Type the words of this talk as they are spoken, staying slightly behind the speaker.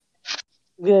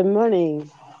Good morning.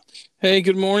 Hey,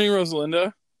 good morning,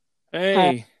 Rosalinda. Hi.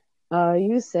 Hey,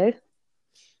 You said,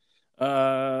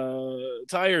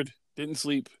 tired. Didn't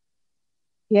sleep.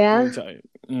 Really yeah. tired.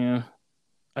 Yeah,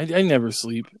 I never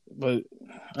sleep, but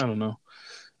I don't know.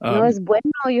 No, Um, it's bueno.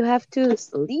 You have to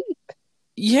sleep.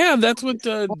 yeah, that's what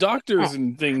doctors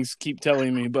and things keep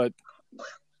telling me, but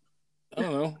I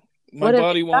don't know. My What have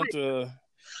body you won't. tried?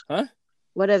 Huh?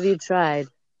 What have you tried?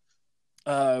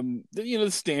 The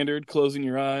standard, closing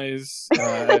your eyes.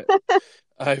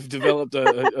 I've developed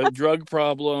a drug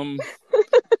problem.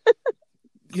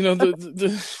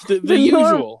 The The normal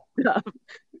usual. stuff.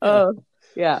 Yeah. Oh,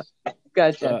 yeah.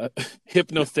 Gotcha. uh,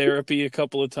 Hypnotherapy a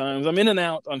couple of times. I'm in and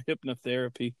out on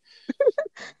hypnotherapy.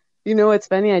 You know what's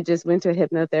funny? I just went to a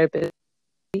hypnotherapist.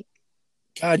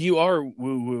 God, you are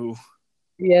woo woo.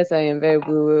 Yes, I am very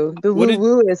woo woo. The What woo did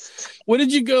wooist. what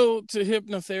did you go to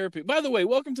hypnotherapy? By the way,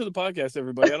 welcome to the podcast,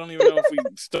 everybody. I don't even know if we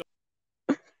start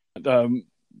um,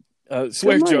 Good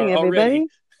swear morning, jar already. everybody.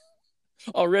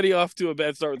 Already off to a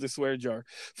bad start with the swear jar.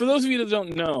 For those of you that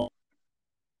don't know,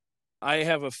 I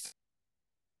have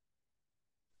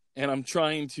and I'm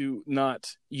trying to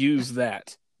not use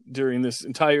that during this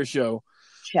entire show.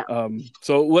 Yeah.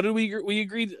 So what did we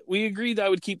agreed I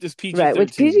would keep this PG Right,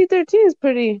 which 13. PG-13 is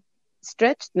pretty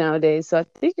stretched nowadays, so I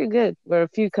think you're good. We're a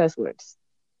few cuss words.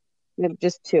 Maybe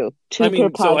just two. I Two per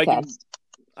mean, so podcast.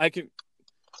 I can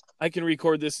I can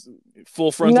record this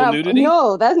full frontal No, nudity.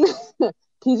 no, that's not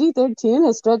PG-13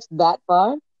 has stretched that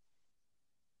far.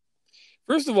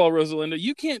 First of all, Rosalinda,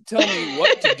 you can't tell me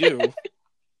what to do,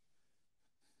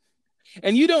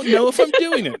 and you don't know if I'm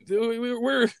doing it.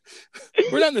 We're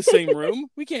not in the same room.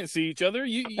 We can't see each other.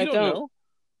 You I don't don't, know.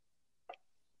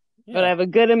 but I Yeah, have a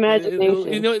good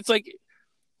imagination. it's like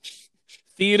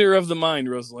theater of the mind,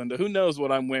 Rosalinda. Who knows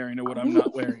what I'm wearing or what I'm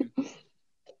not wearing?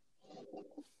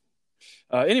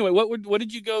 Anyway, what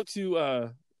did you go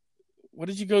to? What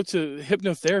did you go to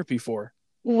hypnotherapy for?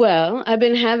 Well, I've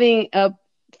been having a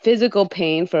physical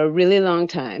pain for a really long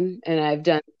time, and I've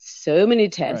done so many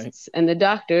Right. tests, and the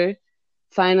doctor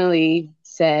finally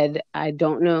said, I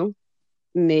don't know,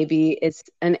 maybe it's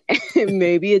an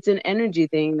maybe it's an energy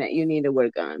thing that you need to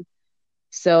work on.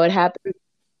 So it happened.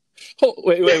 Oh,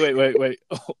 wait.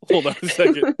 Hold on a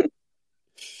second.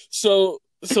 So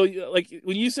like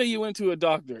when you say you went to a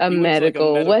doctor, A you went to like a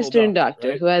medical medical Western doctor, doctor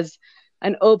right? who has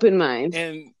an open mind.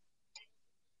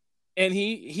 And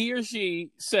he or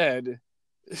she said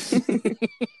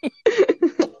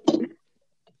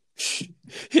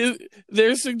his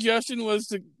their suggestion was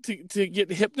to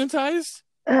get hypnotized.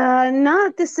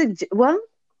 Not the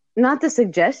not the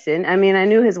suggestion. I mean, I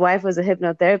knew his wife was a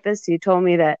hypnotherapist. He told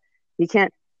me that he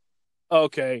can't.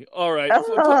 Okay, all right.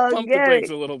 Oh, Pump the brakes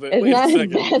Gary, a little bit. it's Wait a not as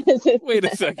second. bad as it Wait a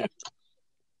second.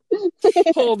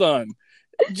 Hold on.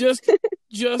 Just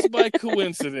just by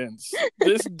coincidence,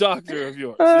 this doctor of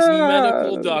yours, this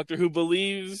medical Oh, doctor who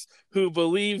believes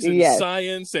in yes,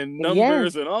 science and yes.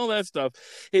 numbers and all that stuff,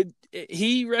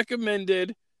 he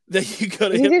recommended that you go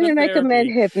to He didn't recommend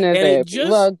hypnotherapy, and it hypnotherapy.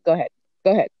 just Well, go ahead.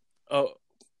 Go ahead. oh,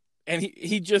 and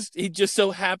he just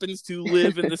so happens to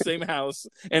live in the same house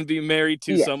and be married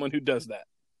to Yes, someone who does that.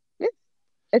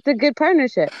 it's a good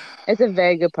partnership. It's a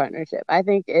very good partnership. I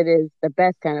think it is the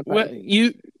best kind of Well,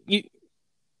 partnership.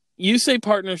 you say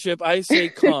partnership, I say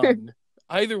con.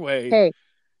 Either way, Hey,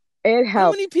 it How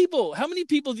helps. many people? How many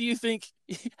people do you think?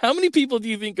 How many people do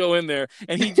you think go in there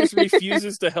and he just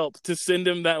refuses to help to send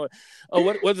him that way? Oh,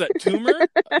 what's that tumor?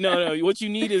 No. What you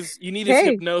need is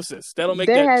Hey, hypnosis. That'll make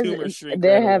there that has tumor shrink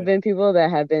there right have away. been people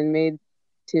that have been made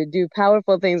to do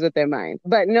powerful things with their mind.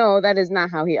 But no, that is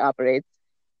not how he operates.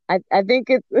 I think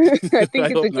it's I think I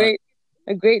it's hope not.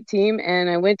 a great team, and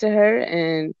I went to her,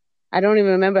 and I don't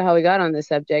even remember how we got on this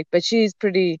subject, but she's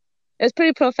pretty it was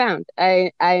pretty profound.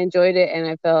 I enjoyed it, and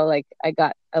I felt like I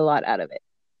got a lot out of it.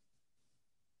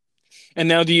 And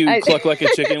now, do you I cluck like a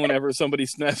chicken whenever somebody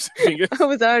snaps their I fingers?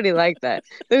 was already like that.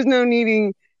 There's no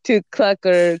needing to cluck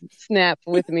or snap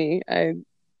with me. I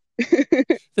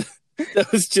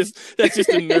That's just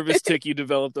a nervous tick you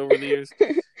developed over the years.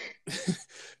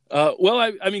 Well,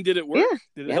 I mean, did it yeah, work?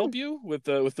 Did it yeah. help you with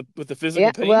the physical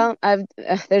Yeah, pain? well, I've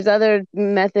there's other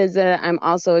methods that I'm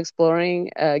also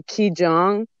exploring,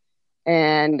 Qigong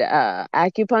and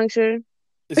acupuncture.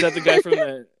 Is that the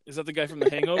guy from the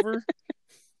Hangover?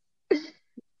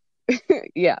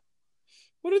 Yeah,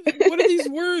 What are these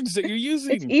words that you're it's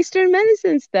using? Eastern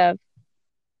medicine stuff.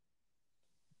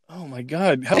 Oh my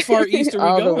God! How far east are we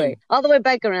All the way, going? all the way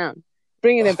back around,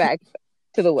 bringing it back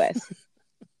to the West.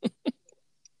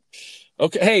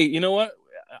 Okay, hey, you know what?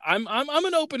 I'm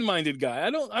an open-minded guy. I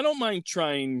don't mind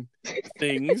trying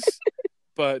things,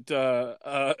 But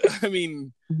I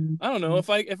mean, I don't know if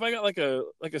I got like a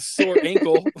sore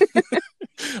ankle,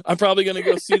 I'm probably gonna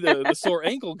go see the sore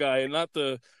ankle guy and not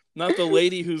the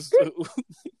lady who's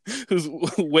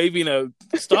waving a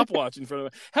stopwatch in front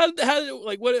of her. How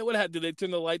like what happened? Did they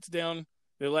turn the lights down?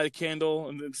 They light a candle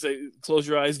and then say, "Close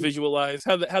your eyes, visualize."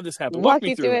 How this happen? Walk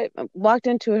me through it. Walked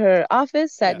into her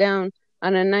office, sat down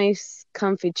on a nice,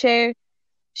 comfy chair.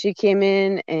 She came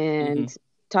in and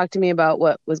talked to me about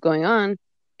what was going on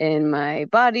in my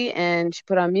body, and she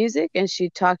put on music and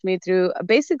she talked me through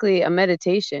basically a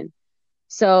meditation.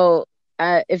 So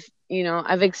if you know,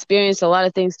 I've experienced a lot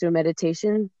of things through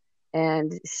meditation,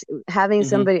 and having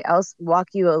somebody else walk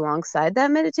you alongside that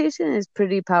meditation is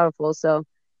pretty powerful. So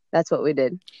that's what we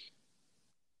did.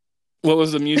 What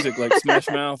was the music like? Smash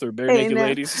Mouth or Bare Naked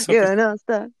Ladies? Or something? Yeah, no,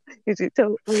 stop.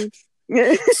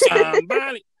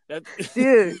 Somebody.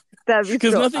 Dude, that'd be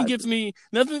because so nothing awesome. Gets me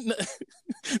nothing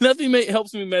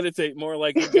helps me meditate more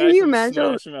like the guy. Can you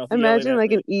imagine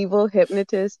like an evil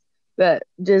hypnotist that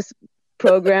just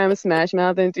programs Smash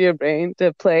Mouth into your brain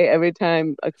to play every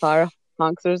time a car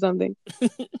honks or something?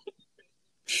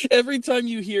 Every time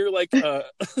you hear like a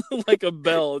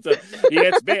bell, it's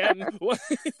it's been.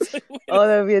 Oh,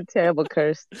 that'd be a terrible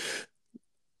curse.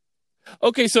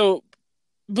 Okay, so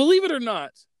believe it or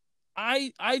not,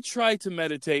 I try to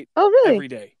meditate every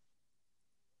day.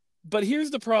 But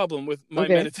here's the problem with my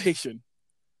meditation.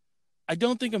 I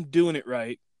don't think I'm doing it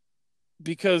right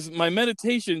because my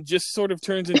meditation just sort of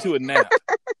turns into a nap.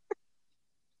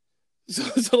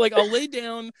 So like I'll lay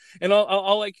down and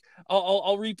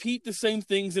I'll repeat the same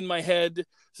things in my head.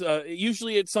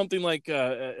 Usually it's something like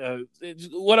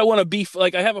what I want to be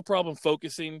like. I have a problem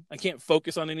focusing. I can't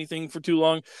focus on anything for too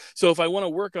long. So if I want to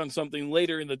work on something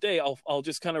later in the day, I'll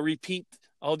just kind of repeat.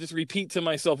 I'll just repeat to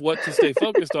myself what to stay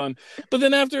focused on. But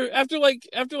then after a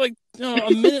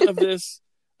minute of this,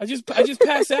 I just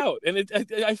pass out, and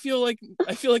I feel like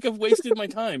I've wasted my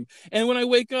time. And when I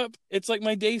wake up, it's like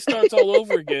my day starts all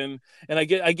over again, and I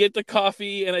get the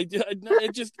coffee, and it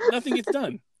just nothing gets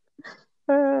done.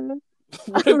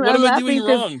 What am I doing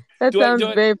wrong? That sounds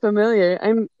very familiar.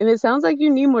 And it sounds like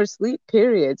you need more sleep.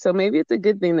 Period. So maybe it's a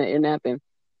good thing that you're napping.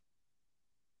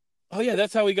 Oh yeah,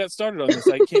 that's how we got started on this.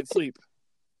 I can't sleep.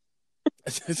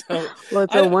 Well,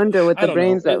 it's a wonder with the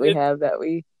brains that we have that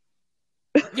we.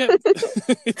 Yeah,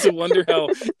 it's a wonder how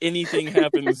anything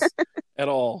happens at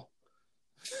all.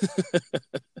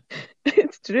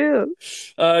 It's true.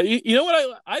 You know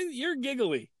what? You're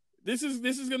giggly. This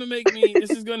is gonna make me. This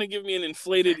is gonna give me an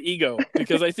inflated ego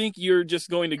because I think you're just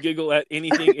going to giggle at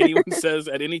anything anyone says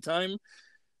at any time.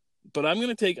 But I'm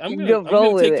gonna take. I'm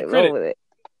gonna take the credit. Roll with it.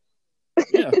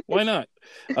 Yeah, why not?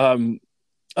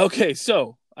 Okay,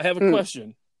 so I have a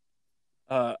question.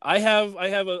 I have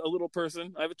a little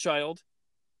person. I have a child.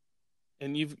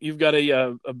 And you've got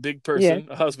a big person,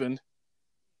 a husband.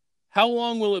 How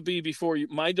long will it be before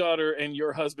my daughter and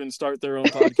your husband start their own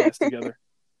podcast together?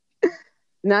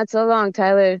 Not so long,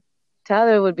 Tyler.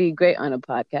 Tyler would be great on a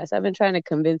podcast. I've been trying to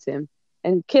convince him.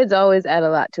 And kids always add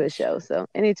a lot to a show, so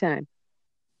anytime.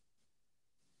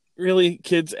 Really?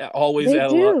 Kids always add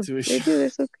a lot to a show? They do.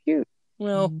 They're so cute.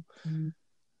 Well,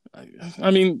 I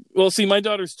mean, see, my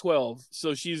daughter's 12,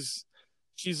 so she's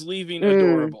leaving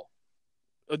adorable.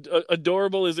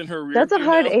 Adorable is in her rear. That's a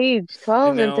hard age.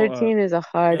 12 and 13 is a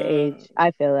hard age,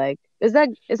 I feel like. Is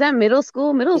that middle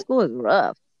school? Middle school is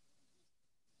rough.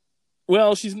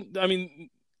 Well,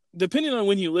 depending on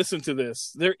when you listen to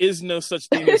this, there is no such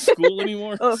thing as school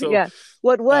anymore.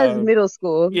 What was middle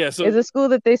school is a school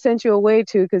that they sent you away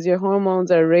to because your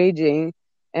hormones are raging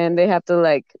and they have to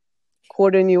like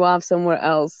cordon you off somewhere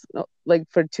else like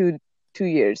for two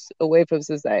years away from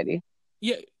society.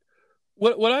 Yeah.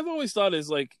 What I've always thought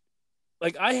is like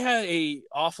I had a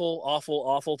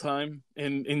awful time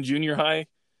in junior high,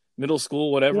 middle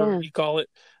school, whatever you call it.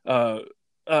 And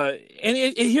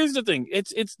here's the thing: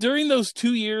 it's during those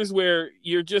 2 years where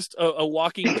you're just a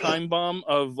walking time bomb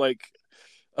of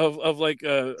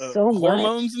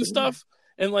hormones and stuff,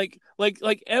 and like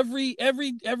every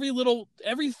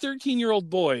 13-year-old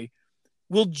boy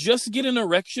will just get an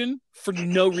erection for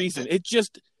no reason.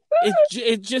 It's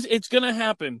gonna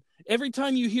happen. Every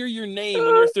time you hear your name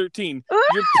when you're 13,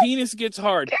 your penis gets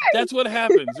hard. That's what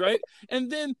happens, right?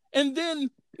 And then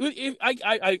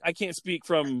I can't speak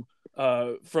from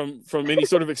any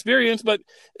sort of experience, but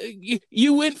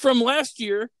you went from last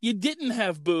year you didn't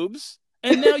have boobs,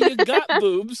 and now you got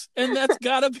boobs, and that's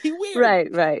gotta be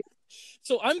weird, right?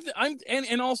 So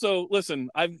and also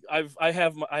listen, I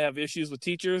have issues with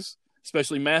teachers,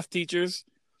 especially math teachers.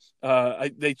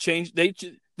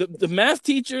 The math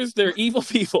teachers, they're evil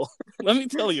people. Let me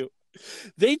tell you.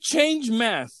 They change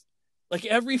math like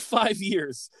every 5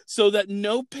 years so that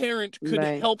no parent could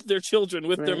help their children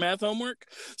with their math homework,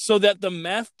 so that the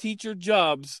math teacher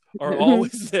jobs are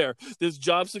always there. There's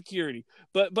job security.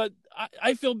 But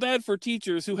I feel bad for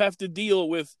teachers who have to deal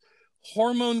with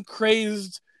hormone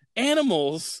crazed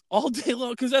animals all day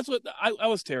long, because that's what I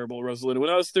was terrible, Rosalinda. When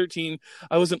I was 13,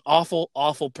 I was an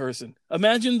awful person.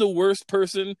 Imagine the worst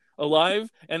person alive,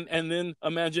 and then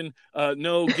imagine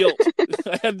no guilt.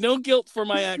 I had no guilt for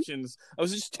my actions. I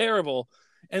was just terrible.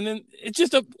 And then it's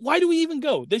just why do we even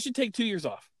go? They should take 2 years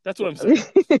off. That's what I'm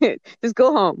saying. Just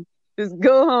go home.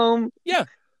 Yeah.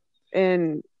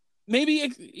 And maybe,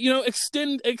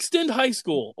 extend high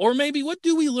school. Or maybe, what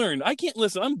do we learn? I can't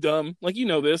listen. I'm dumb. Like,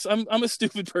 this. I'm a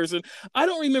stupid person. I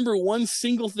don't remember one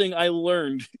single thing I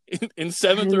learned in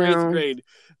 7th or 8th grade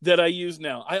that I use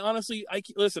now. I honestly,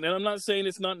 listen, and I'm not saying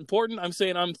it's not important. I'm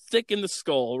saying I'm thick in the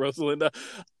skull, Rosalinda.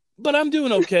 But I'm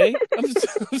doing okay.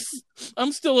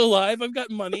 I'm still alive. I've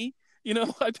got money.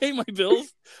 I pay my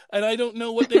bills, and I don't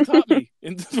know what they taught me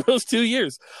in those 2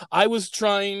 years. I was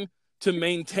trying to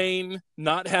maintain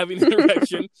not having an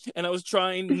erection, and I was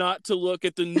trying not to look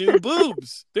at the new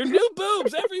boobs. There are new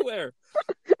boobs everywhere.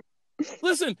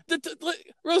 Listen,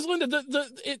 Rosalinda,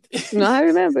 no, I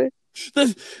remember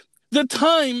the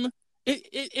time.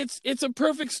 It's a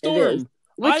perfect storm.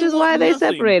 Which is why they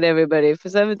separate everybody for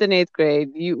 7th and 8th grade.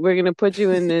 We're gonna put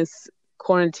you in this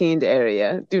quarantined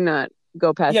area. Do not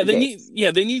go past.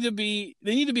 Yeah, they need to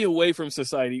be away from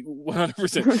society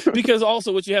 100%. Because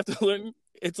also, what you have to learn,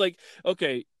 it's like,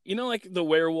 okay, like the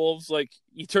werewolves, like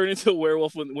you turn into a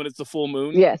werewolf when it's the full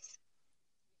moon. Yes.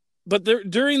 But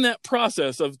during that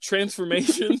process of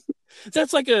transformation,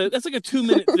 that's like a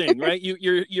 2-minute thing, right?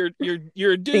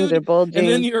 You're a dude, things are bulging, and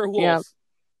then you're a wolf. Yep.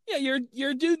 Yeah,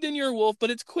 you're a dude, then you're a wolf, but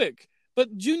it's quick.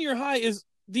 But junior high is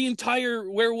the entire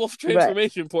werewolf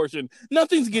transformation portion.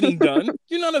 Nothing's getting done.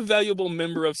 You're not a valuable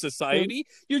member of society.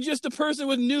 You're just a person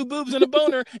with new boobs and a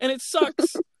boner, and it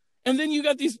sucks. And then you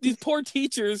got these poor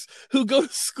teachers who go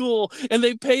to school and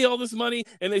they pay all this money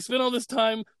and they spend all this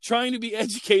time trying to be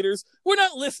educators. We're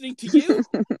not listening to you.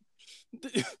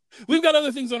 We've got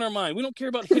other things on our mind. We don't care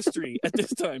about history at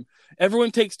this time.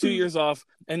 Everyone takes 2 years off,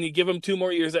 and you give them 2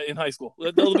 more years in high school.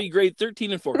 They'll be grade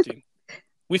 13 and 14.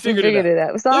 We figured it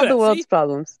out. We solved the world's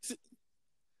problems.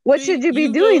 What should you be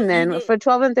doing then for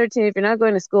 12 and 13? If you're not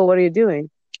going to school, what are you doing?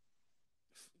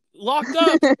 Locked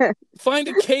up. Find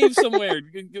a cave somewhere.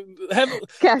 Have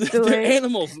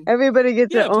animals. Everybody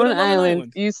gets their own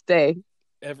island. You stay.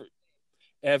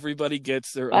 Everybody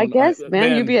gets their own. I guess,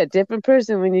 man, you'd be a different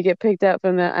person when you get picked up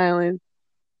from that island.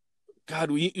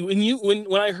 God, when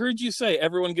I heard you say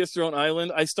everyone gets their own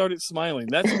island, I started smiling.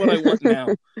 That's what I want now.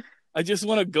 I just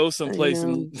want to go someplace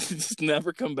and just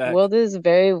never come back. The world is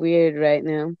very weird right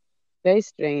now. Very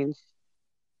strange.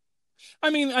 I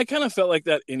mean, I kind of felt like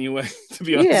that anyway, to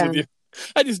be honest with you.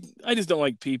 I just don't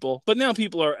like people. But now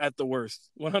people are at the worst.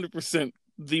 100%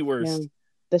 the worst. Yeah.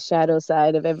 The shadow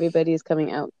side of everybody is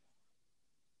coming out.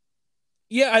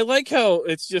 Yeah, I like how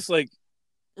it's just like,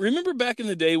 remember back in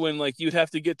the day when like you'd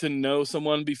have to get to know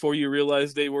someone before you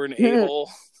realized they were an a-hole?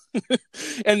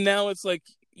 And now it's like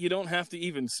you don't have to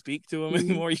even speak to them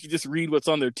anymore. You can just read what's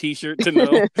on their t-shirt to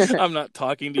know I'm not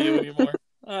talking to you anymore.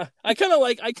 I kind of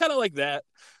like that.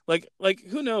 Like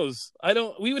who knows?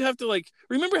 We would have to like,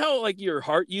 remember how like your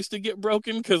heart used to get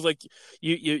broken because like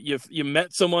you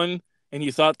met someone and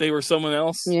you thought they were someone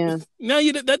else. Yeah. Now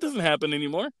that doesn't happen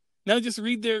anymore. Now just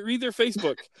read their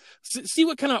Facebook, see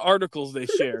what kind of articles they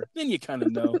share. Then you kind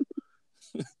of know.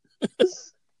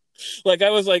 Like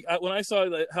I was like, when I saw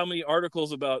how many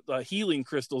articles about healing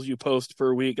crystals you post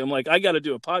per week, I'm like, I got to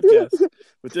do a podcast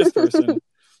with this person.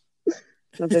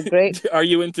 That's a great. Are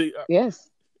you into? Yes.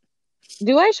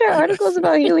 Do I share articles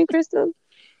about healing crystals?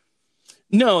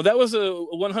 No, that was a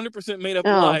 100% made up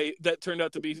lie that turned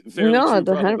out to be fairly true.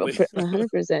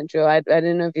 100% true. I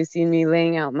didn't know if you've seen me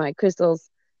laying out my crystals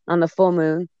on the full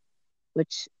moon,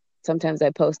 which sometimes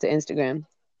I post to Instagram.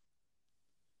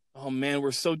 Oh man,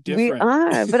 we're so different. We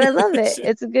are, but I love it.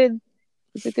 It's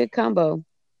a good combo.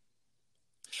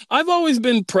 I've always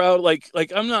been proud. Like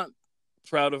I'm not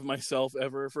proud of myself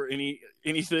ever for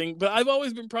anything, but I've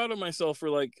always been proud of myself for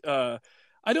like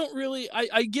I don't really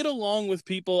I get along with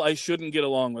people I shouldn't get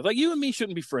along with. Like you and me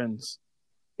shouldn't be friends.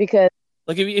 Because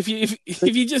like if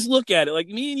you just look at it, like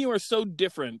me and you are so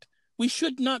different, we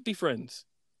should not be friends.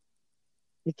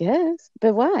 I guess,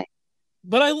 but why?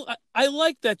 But I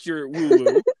like that you're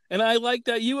woo-woo, and I like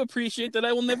that you appreciate that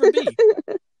I will never be.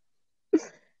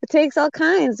 It takes all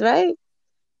kinds, right?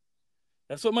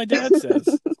 That's what my dad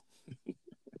says.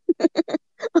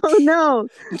 Oh no!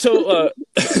 So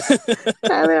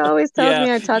Tyler always tells Yeah,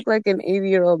 me I talk like an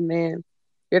 80-year-old man.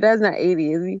 Your dad's not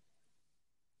 80, is he?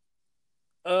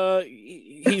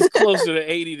 he's closer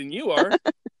to 80 than you are.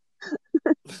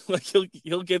 Like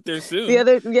he'll get there soon.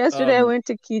 Yesterday I Um, went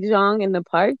to Kijong in the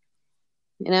park,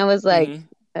 and I was like, mhm.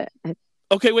 uh,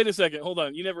 Okay, wait a second. Hold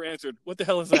on. You never answered. What the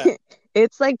hell is that?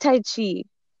 it's like Tai Chi.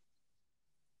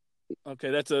 Okay,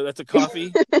 that's a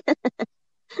coffee.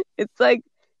 It's like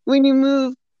when you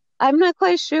move, I'm not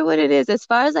quite sure what it is. As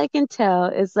far as I can tell,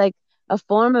 it's like a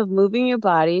form of moving your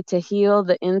body to heal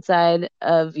the inside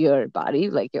of your body,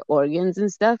 like your organs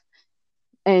and stuff,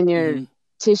 and your Hmm.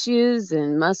 tissues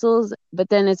and muscles. But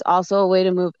then it's also a way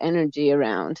to move energy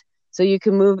around. So you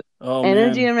can move Oh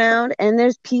energy man. around, and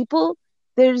there's people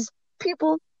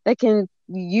that can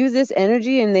use this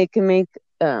energy and they can make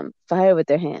fire with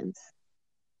their hands.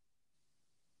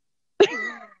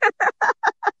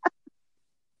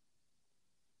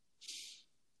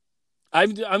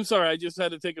 I'm sorry. I just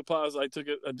had to take a pause. I took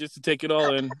it just to take it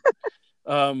all in.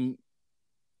 Um,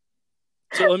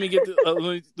 so let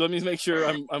me make sure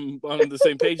I'm on the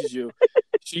same page as you.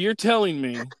 So you're telling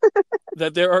me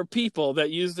that there are people that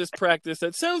use this practice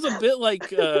that sounds a bit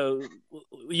like yoga-ish,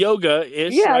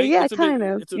 Yeah, right? yeah, It's a bit. kind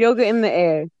of. It's a Yoga in the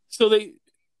air. so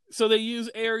they use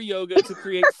air yoga to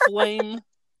create flame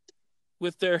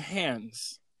with their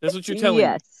hands. That's what you're telling me.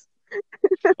 Yes.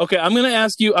 Okay, I'm gonna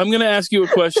ask you a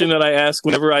question that I ask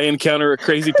whenever I encounter a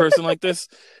crazy person like this,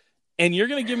 and you're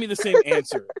gonna give me the same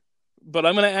answer. But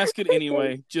I'm gonna ask it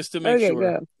anyway, just to make Okay, sure.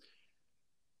 go.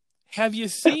 Have you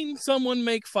seen someone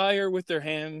make fire with their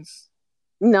hands?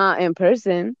 Not in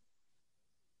person.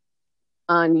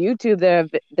 On YouTube,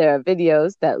 there are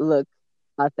videos that look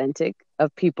authentic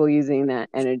of people using that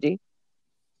energy.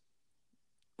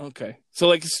 Okay. So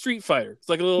like a Street Fighter. It's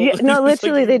like a little Yeah, no, it's like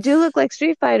literally, they do look like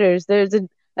street fighters. There's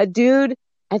a dude,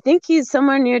 I think he's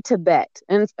somewhere near Tibet.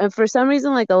 And for some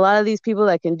reason, like a lot of these people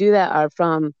that can do that are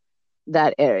from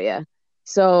that area.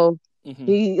 So Mhm.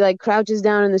 he like crouches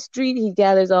down in the street, he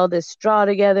gathers all this straw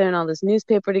together and all this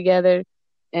newspaper together.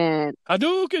 And,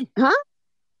 Hadouken. huh?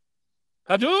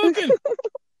 Hadouken.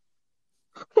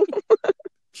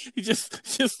 He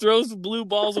just throws blue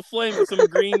balls of flame at some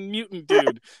green mutant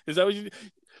dude. Is that what you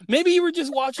Maybe you were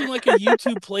just watching like a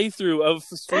YouTube playthrough of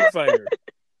Street Fighter.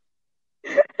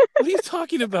 What are you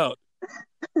talking about?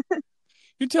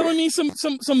 You're telling me some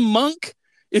monk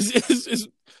is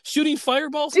shooting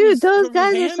fireballs from Dude, his those from his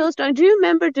guys are hand? so strong. Do you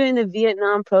remember during the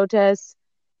Vietnam protests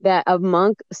that a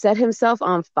monk set himself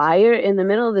on fire in the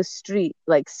middle of the street,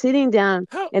 like sitting down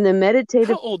How in the meditative?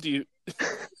 how old do you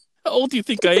how old do you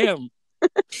think I am?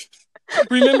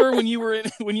 Remember when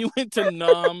when you went to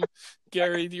Nam,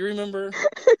 Gary? Do you remember?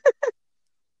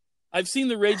 I've seen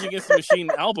the Rage Against the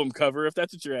Machine album cover. If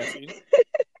that's what you're asking,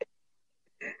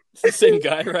 it's the same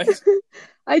guy, right?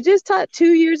 I just taught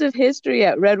 2 years of history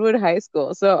at Redwood High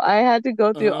School, so I had to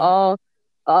go through Uh-huh.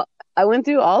 all. I went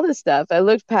through all the stuff. I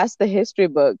looked past the history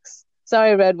books.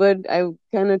 Sorry, Redwood. I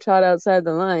kind of trod outside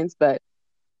the lines, but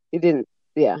it didn't.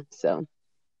 Yeah. So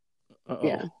Uh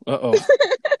yeah. oh. Uh oh.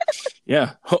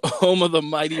 Yeah, home of the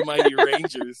mighty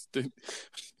Rangers.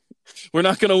 We're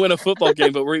not going to win a football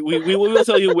game, but we will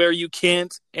tell you where you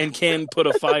can't and can put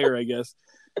a fire, I guess.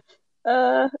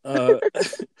 Uh. Uh,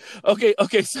 okay.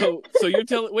 So you're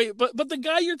telling but the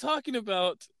guy you're talking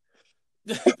about,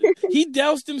 he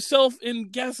doused himself in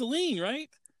gasoline, right?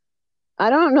 I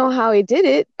don't know how he did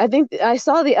it. I think I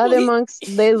saw the Well, other monks,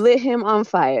 they lit him on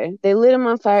fire. They lit him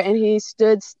on fire and he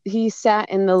sat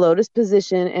in the lotus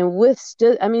position and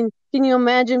withstood. I mean, can you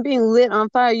imagine being lit on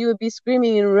fire? You would be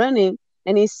screaming and running.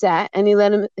 And he sat and he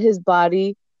let his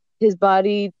body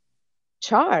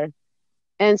char.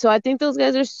 And so I think those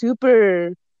guys are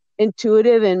super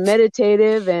intuitive and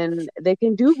meditative and they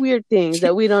can do weird things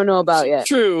that we don't know about yet.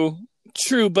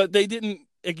 True, but they didn't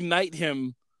ignite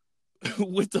him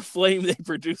with the flame they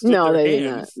produced with No, their they did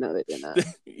not. hands. No, they did not.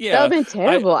 Yeah, That would have been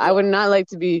terrible. I would not like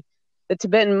to be the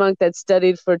Tibetan monk that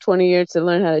studied for 20 years to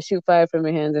learn how to shoot fire from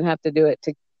your hands and have to do it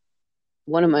to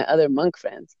one of my other monk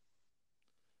friends.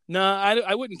 No,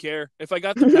 I wouldn't care if I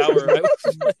got the power.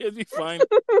 It'd be fine.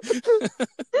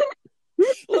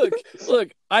 look.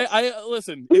 I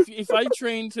listen. If I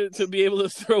train to be able to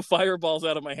throw fireballs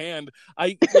out of my hand,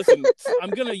 listen.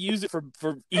 I'm gonna use it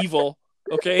for evil.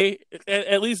 Okay,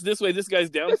 at least this way, this guy's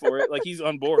down for it. Like he's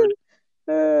on board.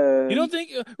 You don't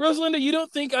think, Rosalinda? You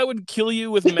don't think I would kill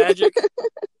you with magic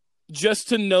just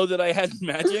to know that I had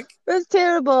magic? That's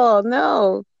terrible.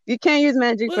 No, you can't use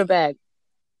magic for Look, bad.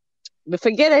 But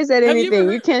forget I said have you ever anything.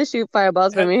 You heard? can't shoot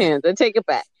fireballs from Have, your hands. I take it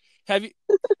back. have you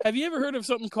have you ever heard of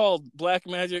something called black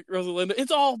magic, Rosalinda?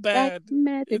 It's all Black bad.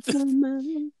 magic It's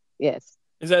woman. Yes.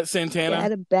 Is that Santana?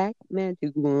 Got a back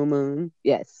magic woman.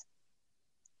 Yes.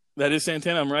 That is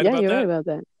Santana. I'm right Yeah, about you're right that. about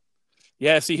that.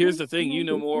 Yeah. See, here's the thing. You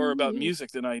know more about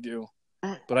music than I do,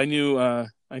 but I knew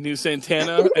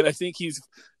Santana, and I think his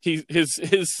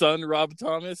son Rob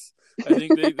Thomas. I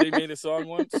think they made a song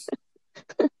once.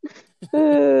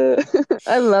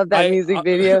 I love that music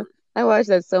video. I watched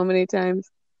that so many times.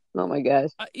 Oh my gosh.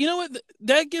 You know what?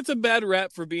 That gets a bad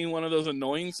rap for being one of those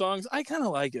annoying songs. I kind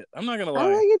of like it. I'm not gonna lie. I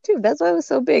like it too. That's why it was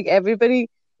so big. Everybody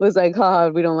was like, "Ha,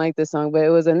 we don't like this song," but it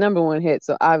was a #1 hit,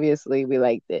 so obviously we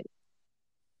liked it.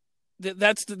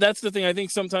 That's the thing. I think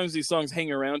sometimes these songs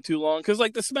hang around too long because,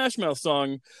 like the Smash Mouth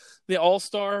song, the All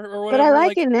Star or whatever. But I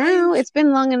like it now. It's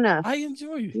been long enough. I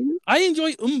enjoy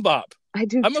MMMBop. I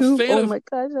do I'm too. a fan oh my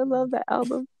gosh, I love that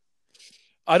album.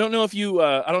 I don't know if you.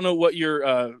 I don't know what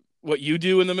what you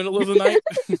do in the middle of the night.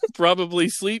 Probably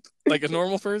sleep like a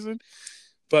normal person.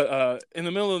 But in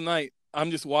the middle of the night,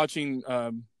 I'm just watching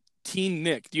Teen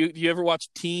Nick. Do you ever watch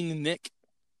Teen Nick?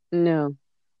 No.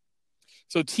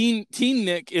 So Teen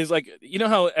Nick is like, you know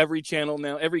how every channel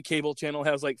now, every cable channel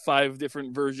has like 5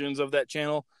 different versions of that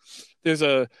channel. There's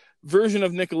a version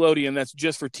of Nickelodeon that's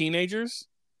just for teenagers.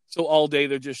 So all day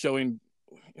they're just showing,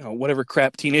 whatever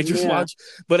crap teenagers watch.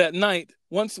 But at night,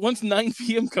 once 9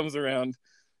 p.m. comes around,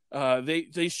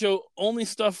 they show only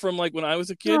stuff from like when I was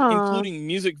a kid, including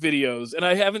music videos. And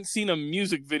I haven't seen a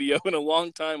music video in a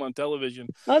long time on television.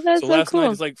 Oh, that's so last cool.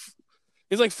 night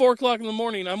it's like 4:00 in the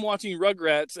morning. I'm watching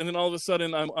Rugrats, and then all of a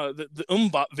sudden, I'm the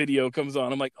MMMBop video comes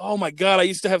on. I'm like, oh my god, I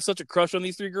used to have such a crush on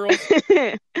these 3 girls.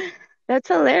 That's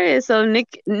hilarious. So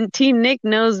Teen Nick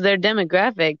knows their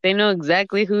demographic. They know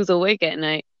exactly who's awake at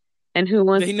night and who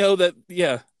wants. They know that,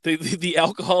 the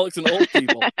alcoholics and old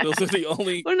people. Those are the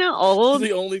only. We're not old.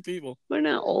 The only people. We're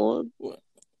not old.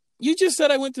 You just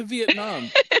said I went to Vietnam,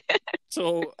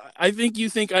 so I think you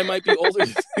think I might be older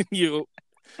than you.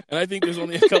 And I think there's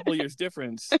only a couple years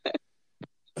difference.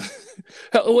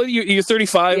 What you're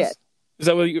 35? Yes. Is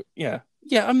that what you? Yeah.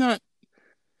 I'm not.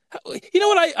 You know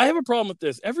what? I have a problem with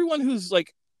this. Everyone who's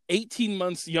like 18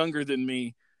 months younger than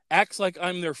me acts like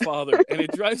I'm their father, and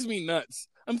it drives me nuts.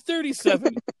 I'm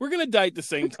 37. We're gonna die at the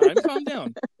same time. Calm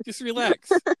down. Just relax.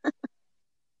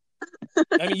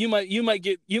 I mean, you might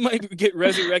get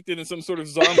resurrected in some sort of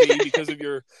zombie because of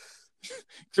your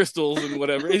crystals and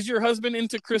whatever. Is your husband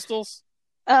into crystals?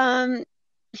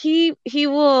 He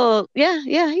will. Yeah,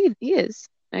 he is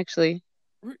actually.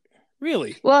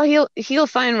 Really? Well, he'll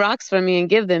find rocks for me and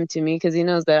give them to me because he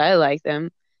knows that I like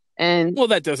them. And well,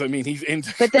 that doesn't mean he's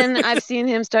into. But then I've seen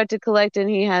him start to collect, and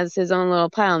he has his own little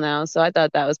pile now. So I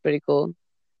thought that was pretty cool.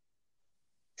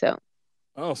 So.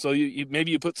 Oh, so you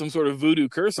maybe you put some sort of voodoo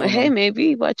curse on Hey, him.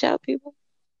 maybe watch out, people.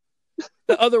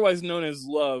 Otherwise known as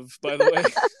love, by the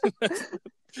way.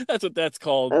 That's what that's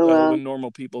called when normal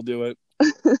people do it.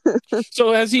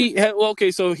 So has he? Well,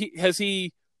 okay. So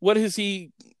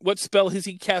what spell has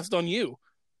he cast on you?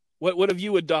 What have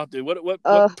you adopted? What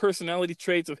personality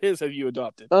traits of his have you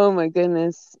adopted? Oh my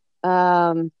goodness.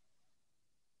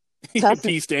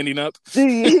 Pee standing up.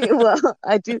 Well,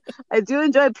 I do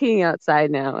enjoy peeing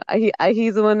outside now.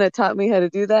 He's the one that taught me how to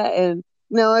do that, and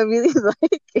no, I really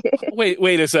like it.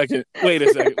 Wait a second.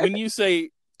 When you say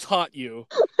taught you,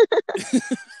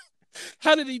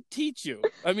 how did he teach you?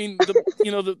 I mean,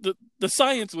 the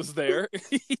science was there.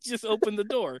 He just opened the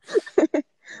door.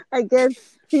 I guess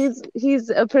he's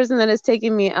a person that has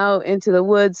taken me out into the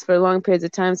woods for long periods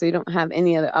of time, so you don't have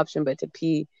any other option but to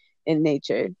pee in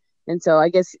nature. And so I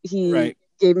guess he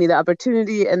gave me the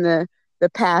opportunity and the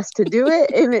pass to do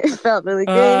it, and it felt really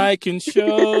good. I can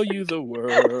show you the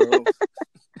world.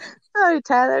 Sorry,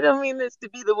 Tyler, I don't mean this to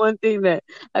be the one thing that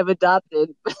I've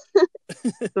adopted.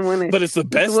 But it's the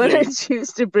best thing. I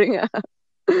choose to bring up.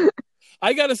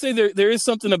 I gotta say, there is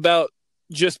something about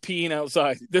just peeing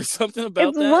outside. There's something about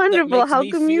it's wonderful. How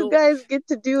come you guys get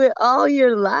to do it all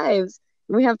your lives?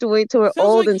 We have to wait till we're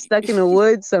old and stuck in a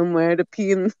wood somewhere to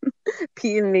pee in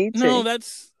nature. No,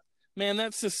 that's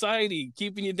society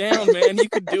keeping you down, man. You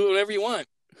can do whatever you want.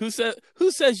 Who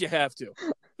says you have to?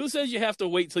 Who says you have to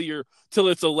wait till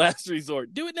it's a last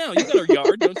resort? Do it now. You got a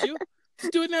yard, don't you?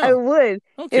 Just do it now. I would.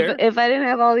 If I didn't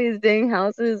have all these dang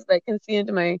houses that can see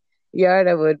into my yard,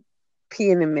 I would pee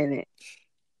in a minute.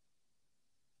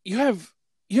 You have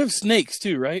snakes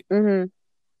too, right? Mm-hmm.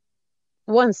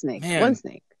 One snake. Man. One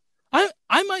snake.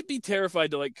 I might be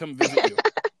terrified to like come visit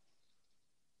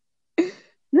you.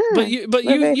 No, but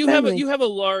you have a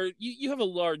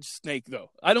large snake though.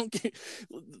 I don't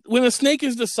when a snake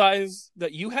is the size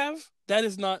that you have, that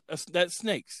is not that's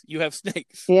snakes. You have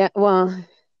snakes. Yeah, well,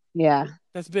 yeah.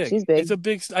 That's big. She's big. It's a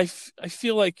big I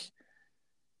feel like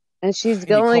And she's And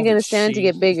you only called going it to stand to she.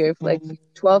 get bigger, like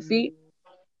 12 feet.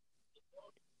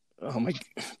 Oh my,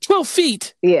 12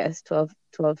 feet. Yes, 12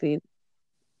 feet.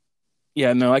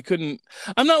 Yeah, no, I couldn't.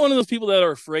 I'm not one of those people that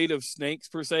are afraid of snakes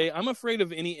per se. I'm afraid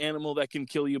of any animal that can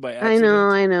kill you by I know,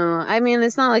 accident. I know. I mean,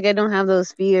 it's not like I don't have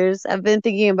those fears. I've been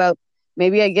thinking about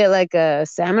maybe I get like a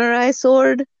samurai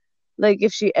sword. Like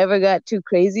if she ever got too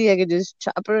crazy, I could just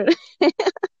chop her.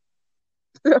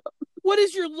 What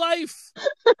is your life?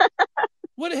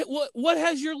 What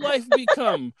has your life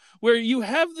become? Where you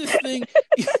have this thing,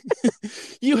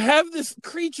 you have this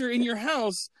creature in your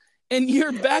house, and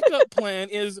your backup plan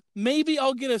is maybe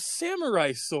I'll get a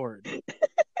samurai sword.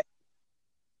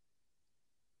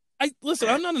 Listen,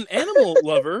 I'm not an animal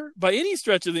lover by any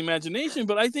stretch of the imagination,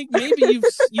 but I think maybe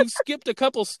you've skipped a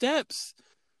couple steps.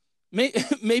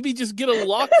 Maybe just get a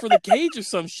lock for the cage or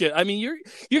some shit. I mean,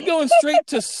 you're going straight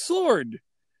to sword.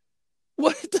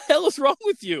 What the hell is wrong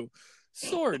with you?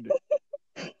 Sword.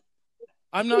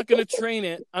 I'm not going to train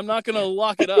it. I'm not going to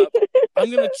lock it up.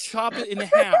 I'm going to chop it in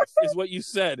half, is what you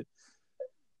said.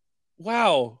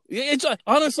 Wow. It's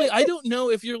honestly, I don't know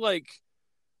if you're like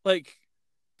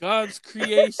God's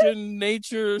creation,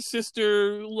 nature,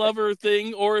 sister, lover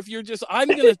thing, or if you're just, I'm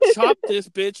going to chop this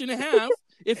bitch in half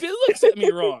if it looks at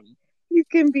me wrong. You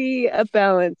can be a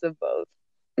balance of both.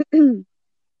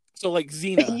 So like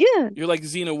Xena. Yeah. You're like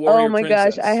Xena warrior Oh my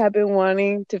princess. gosh, I have been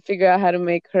wanting to figure out how to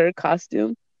make her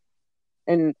costume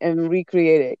and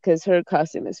recreate it because her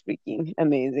costume is freaking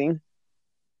amazing.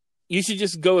 You should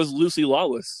just go as Lucy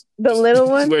Lawless. The little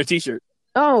one? Just wear a t-shirt.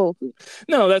 Oh.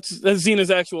 No, that's Xena's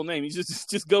actual name. You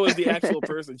just go as the actual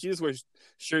person. She just wears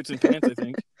shirts and pants, I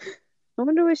think. I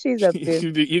wonder what she's up to.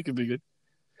 You could be good.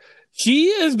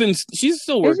 She's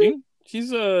still working.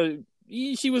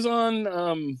 She was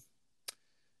on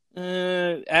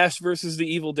Ash versus the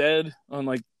Evil Dead on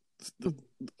like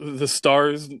the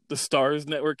Stars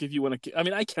network, if you want to. I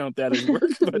mean, I count that as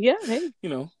work, but yeah, hey. You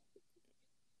know,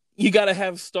 you got to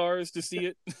have stars to see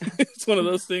it. It's one of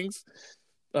those things.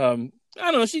 I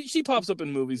don't know. She pops up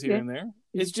in movies here and there.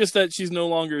 It's just that she's no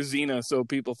longer Xena, so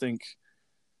people think,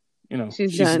 you know,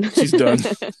 she's done. She's done.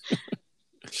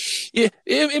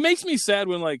 It makes me sad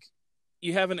when like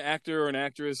you have an actor or an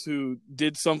actress who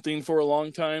did something for a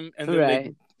long time and then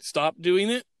they stop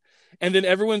doing it, and then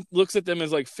everyone looks at them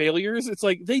as like failures. It's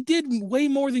like they did way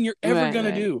more than you're ever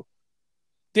gonna do.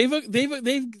 They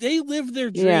lived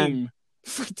their dream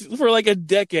for like a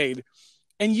decade,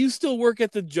 and you still work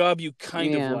at the job you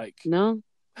kind of like. No.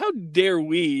 How dare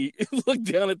we look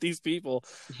down at these people?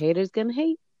 Haters gonna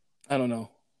hate. I don't know.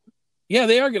 Yeah,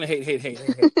 they are gonna hate.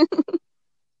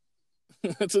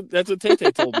 That's what Tay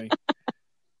told me.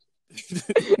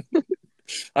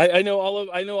 I know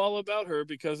all about her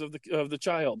because of the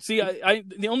child. See, I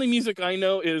the only music I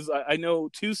know is I know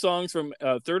 2 songs from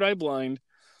Third Eye Blind,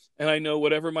 and I know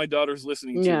whatever my daughter's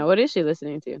listening to. Yeah, what is she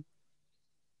listening to?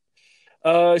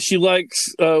 She likes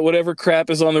whatever crap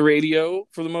is on the radio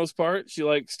for the most part. She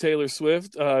likes Taylor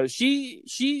Swift.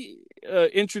 She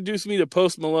introduced me to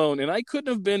Post Malone, and I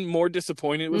couldn't have been more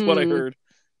disappointed with what I heard.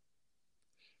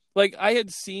 Like, I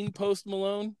had seen Post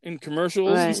Malone in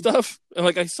commercials and stuff, and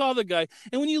like I saw the guy,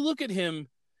 and when you look at him,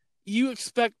 you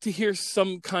expect to hear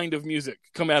some kind of music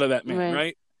come out of that man,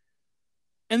 right?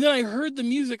 And then I heard the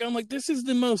music. I'm like, this is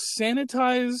the most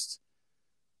sanitized,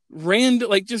 random,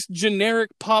 like just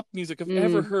generic pop music I've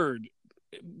ever heard.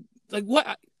 Like,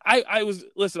 what? I was,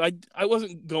 listen, I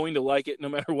wasn't going to like it no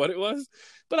matter what it was,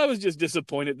 but I was just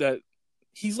disappointed that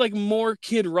he's like more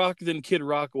Kid Rock than Kid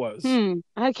Rock was.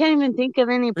 I can't even think of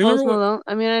any Post Malone.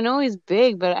 I mean, I know he's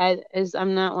big, but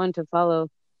I'm not one to follow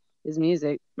his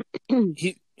music.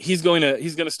 He's going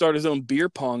to start his own beer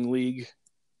pong league.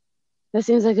 That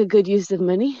seems like a good use of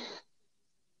money.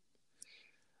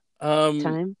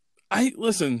 Time.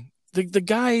 The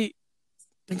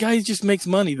guy just makes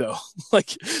money though.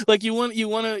 like you want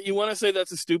to say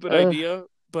that's a stupid idea,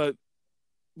 but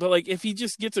like if he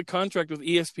just gets a contract with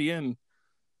ESPN,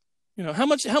 you know, how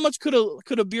much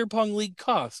could a beer pong league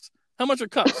cost? How much are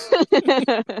cups?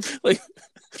 like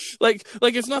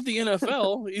it's not the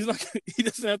NFL. He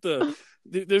doesn't have to.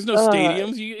 There's no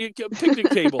stadiums. You picnic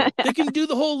table. They can do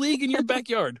the whole league in your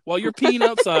backyard while you're peeing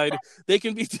outside. They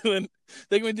can be doing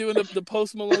the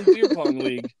Post Malone beer pong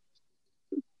league.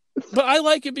 But I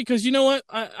like it because you know what?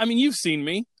 I mean, you've seen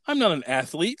me. I'm not an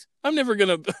athlete. I'm never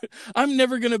gonna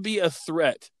be a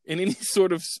threat in any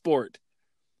sort of sport.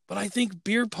 But I think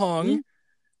beer pong.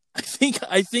 I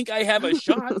think I have a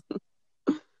shot.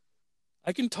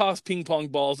 I can toss ping pong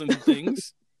balls into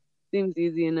things. Seems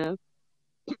easy enough.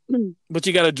 But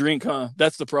you got to drink, huh?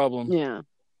 That's the problem. Yeah.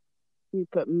 You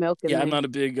put milk in there. Yeah, I'm not a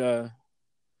big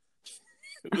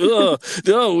Ugh,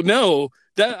 no. No,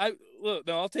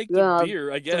 I'll take the Well,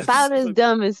 beer, I it's guess. about as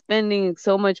dumb as spending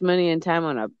so much money and time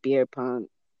on a beer pong.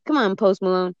 Come on, Post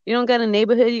Malone. You don't got a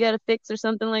neighborhood you got to fix or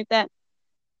something like that?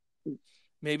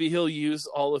 Maybe he'll use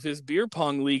all of his beer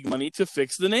pong league money to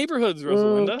fix the neighborhoods,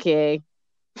 Rosalinda. Okay.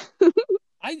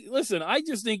 I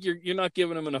just think you're not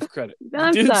giving him enough credit. The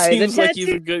I'm dude sorry. The seems like he's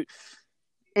tattoo, a good.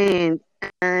 and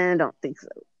I don't think so.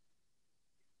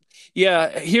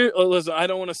 Yeah, here. Listen, I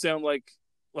don't want to sound like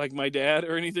my dad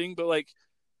or anything, but like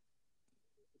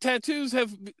tattoos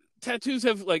have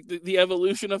like the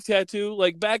evolution of tattoo.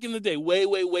 Like back in the day,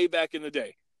 way back in the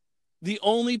day, the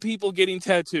only people getting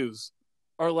tattoos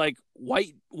are like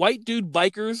white dude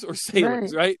bikers or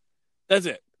sailors, right? That's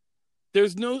it.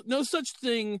 There's no such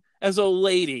thing as a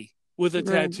lady with a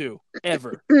tattoo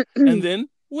ever. And then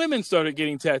women started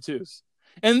getting tattoos.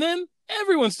 And then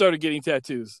everyone started getting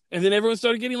tattoos. And then everyone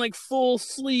started getting like full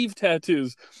sleeve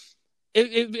tattoos.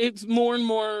 It's more and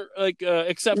more like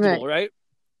acceptable, right?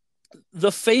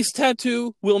 The face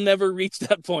tattoo will never reach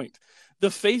that point. The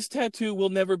face tattoo will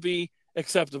never be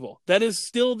acceptable. That is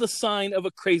still the sign of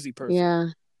a crazy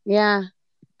person. Yeah,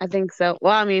 I think so.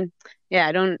 Well, I mean, yeah,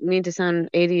 I don't mean to sound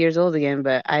 80 years old again,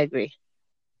 but I agree.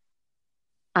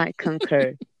 I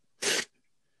concur.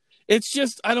 It's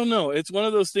just, I don't know. It's one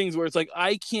of those things where it's like,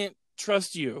 I can't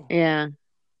trust you. Yeah.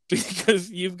 Because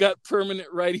you've got permanent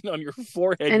writing on your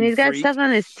forehead. And he's got stuff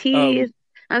on his teeth.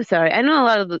 I'm sorry. I know a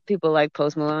lot of people like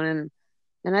Post Malone,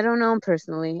 and I don't know him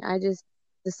personally.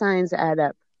 The signs add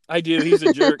up. I do. He's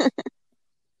a jerk.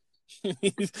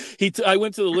 I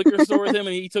went to the liquor store with him,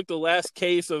 and he took the last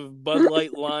case of Bud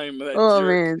Light Lime. Oh, jerk.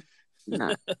 Man.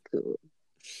 Not cool.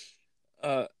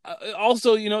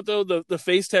 Also, you know, though, the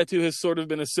face tattoo has sort of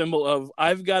been a symbol of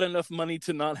I've got enough money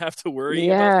to not have to worry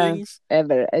about things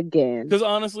ever again. Because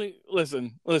honestly,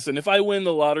 listen, if I win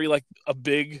the lottery, like a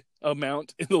big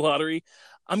amount in the lottery,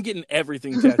 I'm getting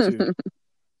everything tattooed.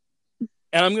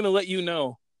 And I'm going to let you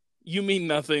know, you mean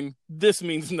nothing. This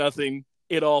means nothing.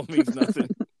 It all means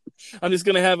nothing. I'm just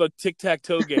going to have a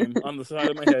tic-tac-toe game on the side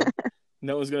of my head.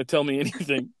 No one's going to tell me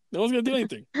anything. No one's going to do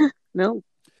anything. No.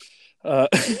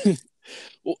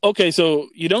 Okay, so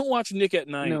you don't watch Nick at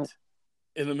Night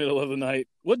in the middle of the night.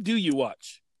 What do you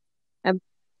watch?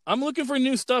 I'm looking for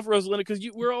new stuff, Rosalinda, because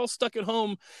we're all stuck at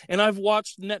home, and I've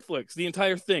watched Netflix, the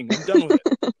entire thing. I'm done with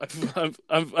it.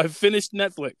 I've finished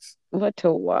Netflix. What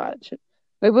to watch?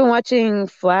 We've been watching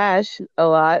Flash a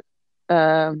lot,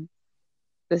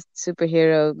 this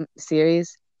superhero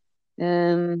series.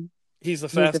 He's the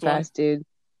fast dude.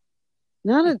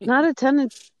 Not a ton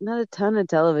of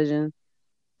television.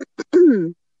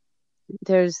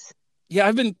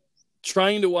 I've been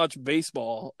trying to watch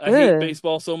baseball. I hate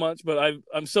baseball so much, but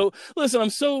I'm so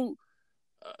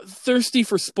thirsty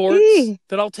for sports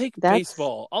that I'll take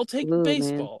baseball. I'll take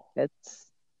baseball. Man. That's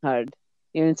hard.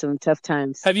 You're in some tough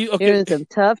times. You're in some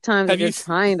tough times if you're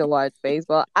trying to watch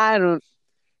baseball. I don't.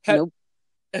 Nope.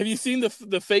 Have you seen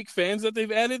the fake fans that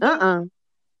they've added?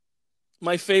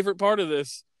 My favorite part of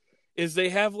this is they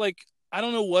have like, I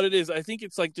don't know what it is. I think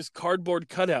it's like just cardboard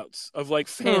cutouts of like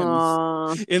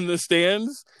fans in the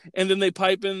stands, and then they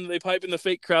pipe in the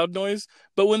fake crowd noise.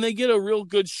 But when they get a real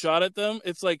good shot at them,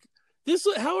 it's like these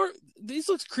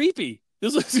looks creepy.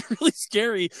 This looks really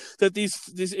scary that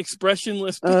these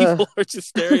expressionless people are just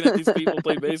staring at these people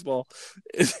play baseball.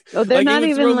 Oh, they're not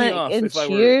even like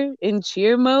in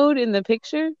cheer mode in the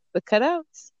picture. The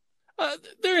cutouts.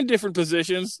 They're in different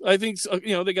positions. I think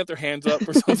they got their hands up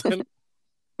or something.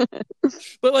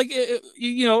 But like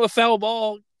a foul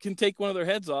ball can take one of their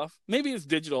heads off. Maybe it's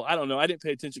digital. I don't know. I didn't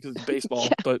pay attention because it's baseball,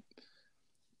 but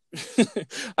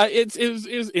it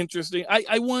was interesting.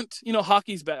 I want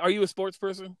hockey's back. Are you a sports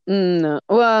person? No.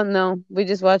 Well, no. We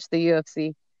just watch the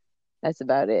UFC. That's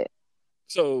about it.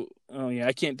 So,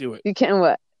 I can't do it. You can't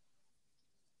what?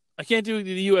 I can't do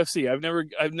the UFC. I've never.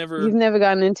 You've never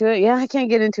gotten into it? Yeah, I can't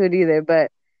get into it either. But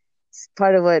it's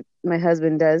part of what my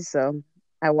husband does, so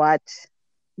I watch.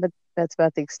 But that's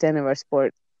about the extent of our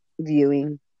sport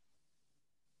viewing.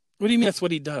 What do you mean that's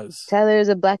what he does? Tyler is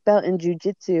a black belt in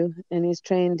jiu-jitsu, and he's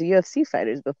trained UFC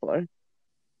fighters before.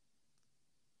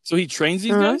 So he trains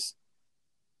these guys?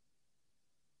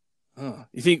 Oh,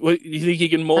 you think he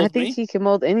can mold me? I think he can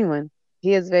mold anyone.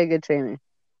 He is a very good trainer.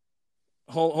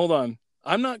 Hold on.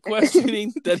 I'm not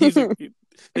questioning that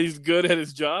he's good at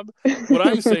his job. What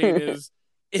I'm saying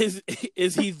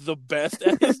is he the best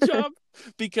at his job?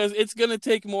 Because it's going to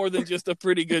take more than just a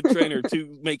pretty good trainer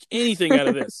to make anything out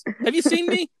of this. Have you seen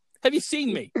me?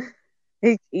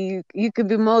 You can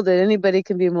be molded. Anybody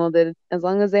can be molded as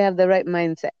long as they have the right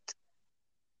mindset.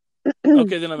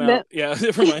 Okay, then I'm out. Yeah,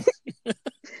 never mind.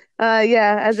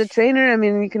 Yeah, as a trainer, I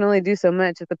mean, you can only do so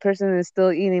much. If the person is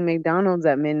still eating McDonald's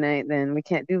at midnight, then we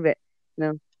can't do it.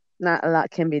 No, not a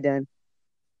lot can be done.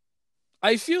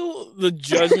 I feel the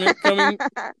judgment coming,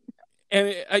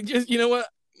 and I just, you know what?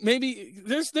 Maybe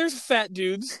there's fat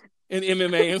dudes in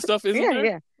MMA and stuff, isn't Yeah, there?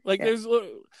 yeah, Like yeah, there's like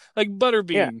yeah.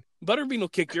 Butterbean. Butterbean will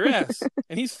kick your ass,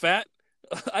 and he's fat.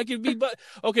 I could be, but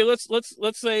okay. Let's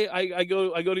say I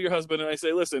go to your husband and I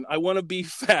say, listen, I want to be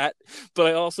fat, but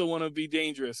I also want to be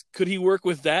dangerous. Could he work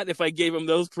with that if I gave him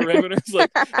those parameters?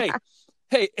 Like,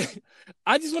 hey,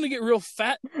 I just want to get real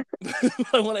fat.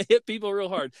 I want to hit people real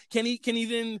hard. Can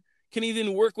he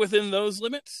then work within those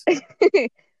limits?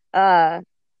 uh,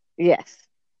 yes.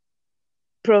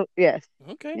 Yes.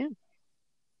 Okay. Yeah.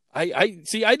 I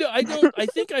see. I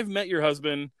think I've met your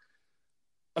husband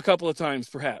a couple of times,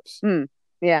 perhaps.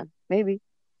 Yeah, maybe.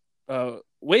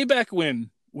 Way back when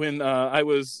I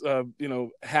was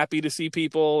happy to see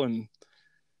people and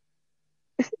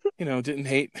didn't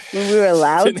hate When we were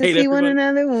allowed didn't to hate see one everybody.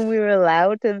 another, when we were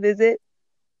allowed to visit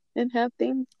and have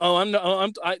things. Oh,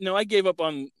 I gave up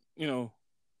on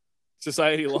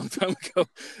society a long time ago.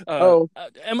 Oh,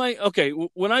 Am I okay?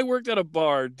 When I worked at a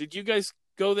bar, did you guys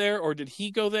go there, or did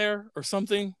he go there, or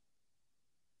something?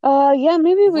 yeah,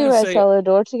 maybe I we want were to at say,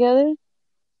 Celador together.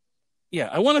 yeah,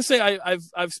 I want to say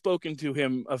I've spoken to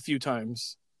him a few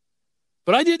times,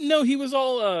 but I didn't know he was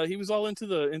all into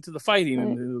the fighting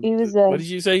Right. and He was what did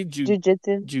you say?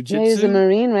 jujitsu. Yeah, he was a Jujitsu?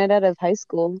 Marine right out of high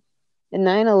school. And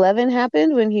 9/11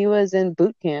 happened when he was in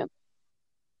boot camp.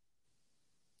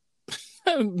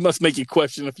 Must make you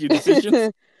question a few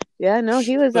decisions. Yeah, no,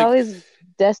 he was Like, always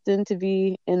destined to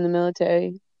be in the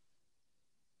military.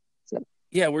 So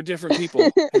yeah, we're different people,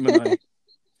 him and I.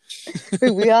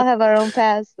 we all have our own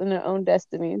paths and our own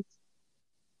destinies.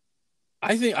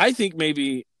 I think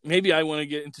maybe I want to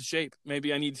get into shape.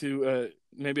 Maybe I need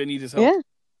his help. Yeah,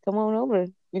 come on over.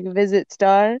 You can visit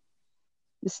Star,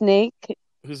 the snake,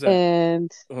 Who's that?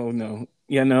 and Oh no.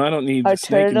 Yeah, no, I don't need our the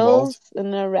snake involved. turtles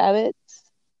and our rabbits.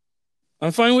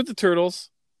 I'm fine with the turtles.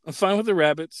 I'm fine with the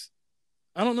rabbits.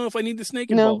 I don't know if I need the snake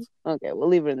No? involved. Okay, we'll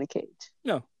leave her in the cage.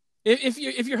 No. If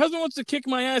your husband wants to kick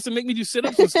my ass and make me do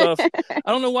sit-ups and stuff,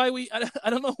 I don't know why I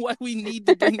don't know why we need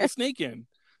to bring the snake in.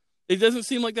 It doesn't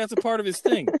seem like that's a part of his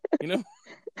thing, you know?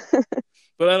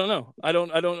 But I don't know. I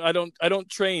don't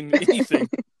train anything.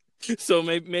 So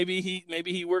maybe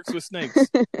he works with snakes.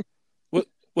 What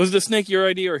was the snake your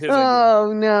idea or his idea?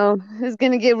 Oh no, it's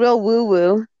gonna get real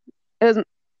woo-woo.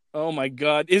 Oh my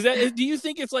God! Do you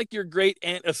think it's like your great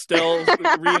aunt Estelle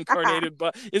reincarnated?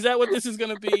 But is that what this is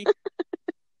going to be?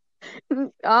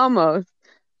 Almost.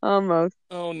 Oh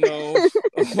no!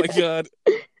 Oh my God!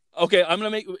 Okay,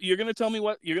 you're gonna tell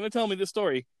me this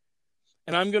story,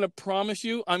 and I'm gonna promise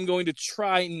you I'm going to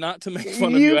try not to make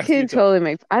fun of you. You can totally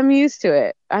make. I'm used to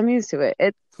it.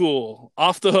 It's cool.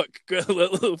 Off the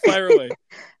hook. Fire away.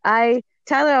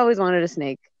 Tyler always wanted a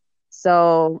snake,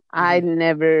 so I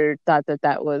never thought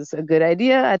that was a good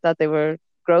idea. I thought they were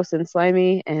gross and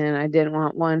slimy, and I didn't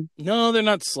want one. No, they're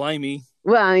not slimy.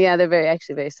 Well, yeah, they're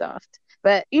actually very soft.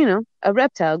 But a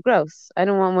reptile, gross. I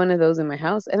don't want one of those in my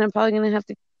house, and I'm probably gonna have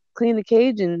to clean the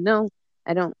cage. And no,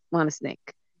 I don't want a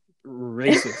snake.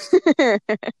 Racist.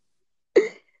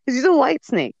 She's a white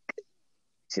snake.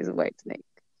 She's a white snake.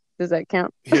 Does that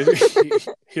count?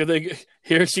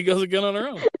 Here she goes again on her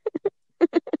own.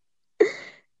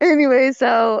 Anyway,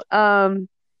 so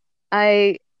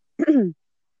I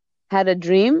had a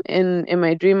dream. In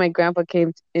my dream, my grandpa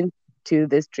came into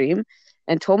this dream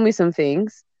and told me some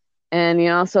things, and he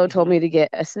also told me to get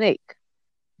a snake.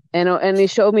 And he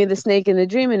showed me the snake in the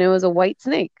dream, and it was a white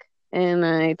snake. And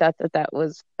I thought that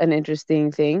was an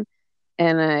interesting thing.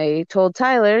 And I told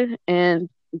Tyler, and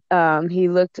he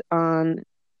looked on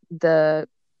the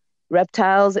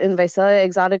reptiles in Visalia.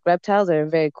 Exotic reptiles are a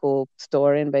very cool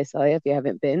store in Visalia if you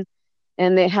haven't been.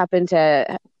 And they happened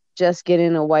to just get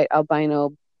in a white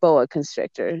albino boa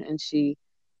constrictor, and she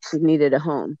needed a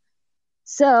home.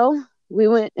 So we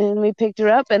went and we picked her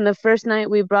up, and the first night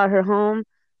we brought her home,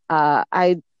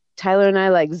 Tyler and I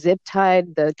like zip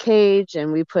tied the cage,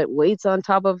 and we put weights on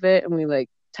top of it, and we like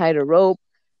tied a rope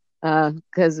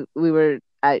because the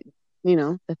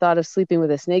thought of sleeping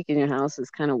with a snake in your house is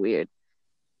kind of weird.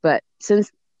 But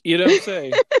since you don't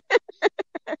say.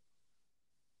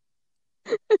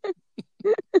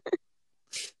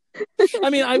 I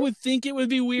mean, I would think it would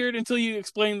be weird until you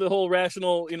explain the whole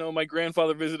rational, my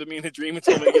grandfather visited me in a dream and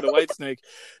told me to get a white snake.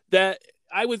 That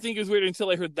I would think is weird until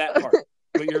I heard that part.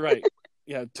 But you're right.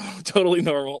 Yeah, totally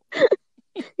normal.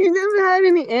 You never had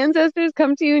any ancestors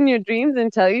come to you in your dreams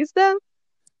and tell you stuff?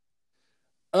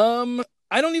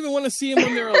 I don't even want to see them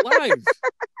when they're alive.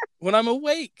 When I'm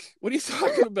awake. What are you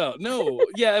talking about? No.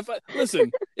 Yeah,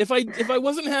 if I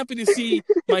wasn't happy to see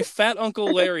my fat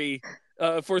Uncle Larry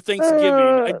for Thanksgiving,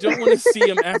 I don't want to see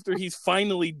him after he's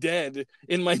finally dead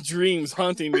in my dreams,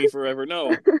 haunting me forever. No.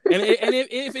 And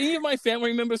if any of my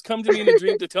family members come to me in a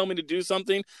dream to tell me to do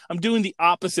something, I'm doing the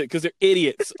opposite because they're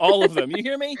idiots. All of them. You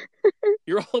hear me?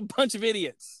 You're all a bunch of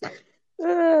idiots.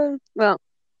 Well.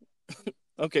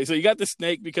 Okay, so you got the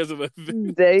snake because of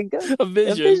there you go. A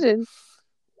vision.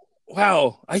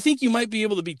 Wow, I think you might be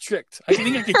able to be tricked. I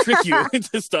think I can trick you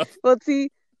into stuff. Well, see,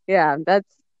 yeah,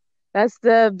 that's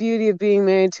the beauty of being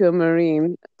married to a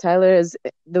Marine. Tyler is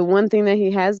the one thing that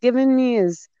he has given me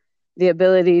is the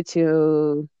ability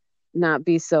to not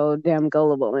be so damn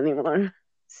gullible anymore.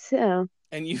 So.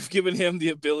 And you've given him the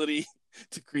ability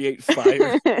to create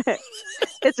fire.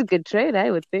 It's a good trade,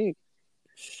 I would think.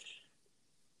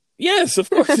 Yes, of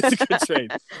course, it's a good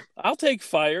trade. I'll take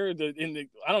fire.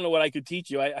 I don't know what I could teach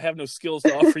you. I have no skills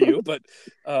to offer you, but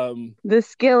the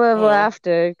skill of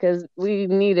laughter, because we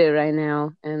need it right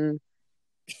now, and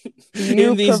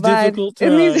in these difficult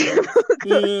times,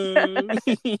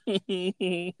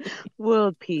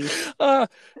 world peace.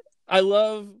 I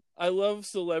love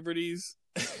celebrities.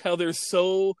 How they're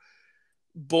so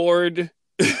bored.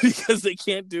 Because they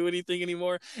can't do anything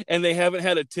anymore and they haven't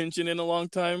had attention in a long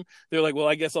time. They're like, well,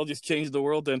 I guess I'll just change the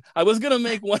world then. I was going to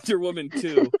make Wonder Woman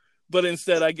 2, but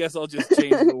instead I guess I'll just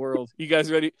change the world. You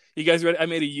guys ready? I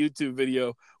made a YouTube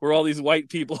video where all these white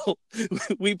people,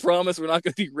 we promise we're not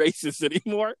going to be racist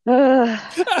anymore.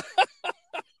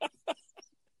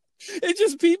 It's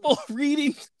just people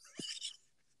reading.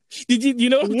 You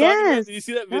know what I'm talking about? Did you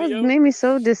see that video? That made me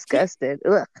so disgusted.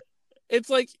 Ugh. It's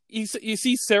like you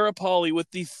see Sarah Polley with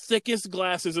the thickest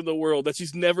glasses in the world that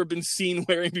she's never been seen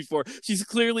wearing before. She's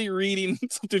clearly reading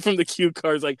something from the cue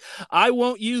cards like, I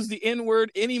won't use the N-word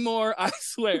anymore, I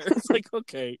swear. It's like,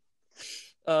 okay.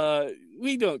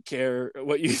 We don't care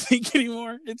what you think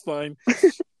anymore. It's fine.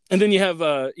 And then you have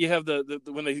the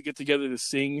when they get together to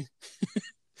sing,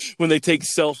 when they take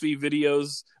selfie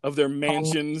videos of their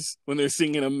mansions when they're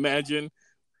singing Imagine.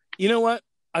 You know what?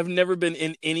 I've never been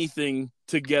in anything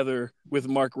together with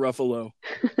Mark Ruffalo.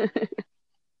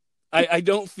 I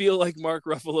don't feel like Mark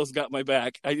Ruffalo's got my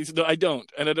back. I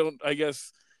don't. And I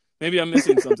guess maybe I'm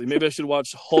missing something. Maybe I should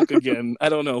watch Hulk again. I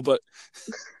don't know. But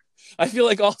I feel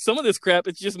like some of this crap,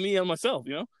 it's just me and myself,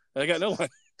 you know? I got no one.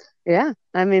 Yeah.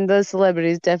 I mean, those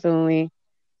celebrities definitely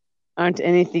aren't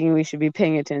anything we should be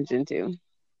paying attention to.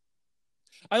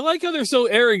 I like how they're so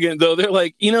arrogant, though. They're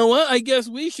like, you know what? I guess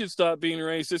we should stop being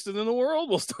racist, and then the world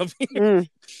will stop being.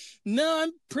 No,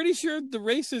 I'm pretty sure the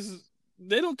racists,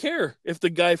 they don't care if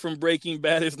the guy from Breaking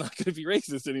Bad is not going to be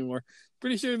racist anymore.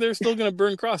 Pretty sure they're still going to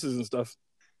burn crosses and stuff.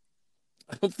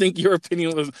 I don't think your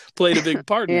opinion played a big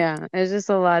part in it. Yeah, it's just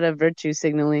a lot of virtue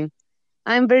signaling.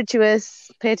 I'm virtuous.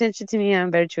 Pay attention to me.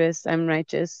 I'm virtuous. I'm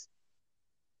righteous.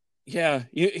 Yeah,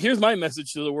 here's my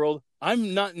message to the world.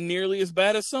 I'm not nearly as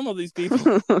bad as some of these people.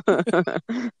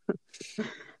 You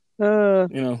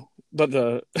know, but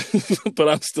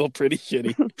I'm still pretty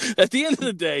shitty. At the end of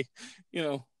the day, you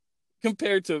know,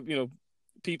 compared to, you know,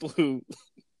 people who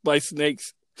buy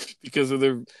snakes because of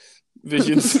their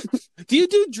visions. Do you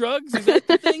do drugs? Is that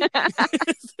the thing?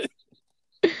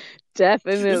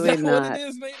 Definitely is that not. What it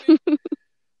is, maybe?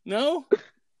 No?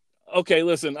 Okay,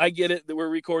 listen, I get it that we're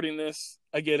recording this.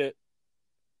 I get it.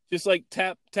 Just like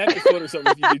tap your foot or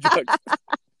something if you do drugs.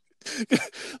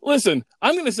 Listen,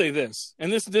 I'm going to say this,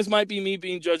 and this might be me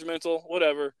being judgmental,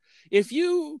 whatever. If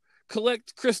you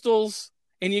collect crystals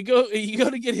and you go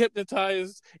to get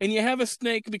hypnotized and you have a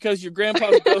snake because your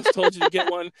grandpa's ghost told you to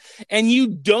get one and you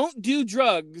don't do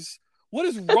drugs, what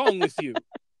is wrong with you?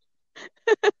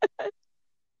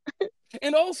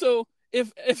 And also,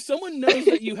 if someone knows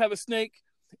that you have a snake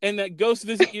and that ghosts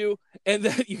visit you and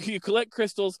that you collect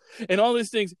crystals and all these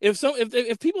things,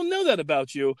 if people know that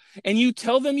about you and you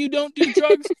tell them you don't do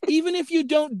drugs, even if you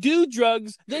don't do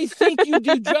drugs, they think you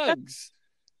do drugs.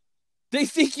 They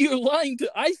think you're lying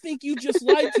I think you just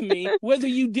lied to me whether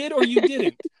you did or you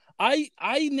didn't. I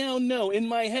now know in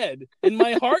my head, in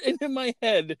my heart and in my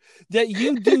head, that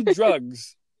you do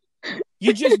drugs.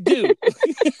 You just do.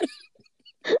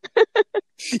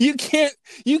 You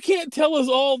can't tell us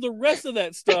all the rest of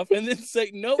that stuff and then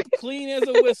say, nope, clean as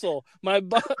a whistle. My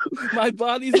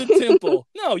body's a temple.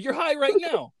 No, you're high right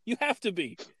now. You have to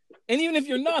be. And even if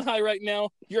you're not high right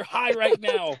now, you're high right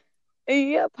now.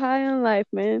 Yep, high on life,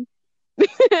 man.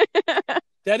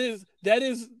 That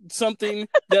is something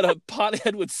that a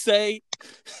pothead would say.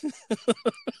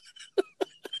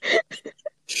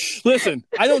 Listen,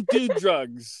 I don't do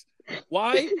drugs.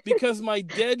 Why? Because my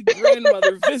dead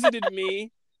grandmother visited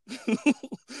me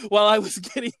while I was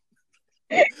getting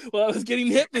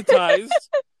hypnotized.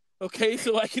 Okay,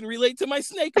 so I can relate to my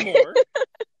snake more.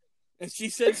 And she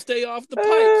said, "Stay off the pipe."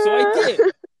 So I did.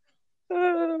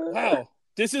 Wow,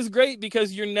 this is great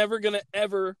because you're never gonna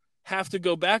ever have to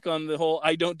go back on the whole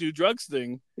 "I don't do drugs"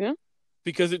 thing. Yeah.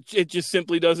 Because it just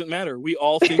simply doesn't matter. We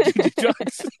all think you do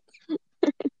drugs.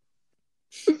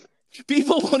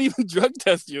 People won't even drug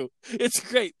test you. It's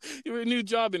great. You're a new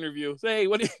job interview. Say, hey,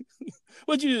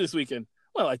 what'd you do this weekend?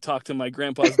 Well, I talked to my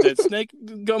grandpa's dead snake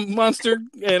gum monster,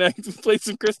 and I played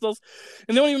some crystals.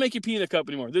 And they won't even make you pee in a cup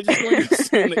anymore. They're just going to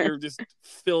assume that you're just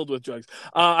filled with drugs.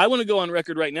 I want to go on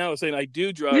record right now saying I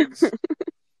do drugs.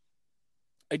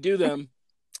 I do them.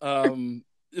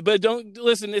 But don't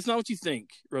listen. It's not what you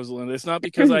think, Rosalind. It's not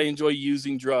because I enjoy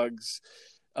using drugs.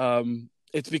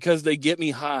 It's because they get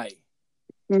me high.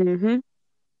 Mm-hmm.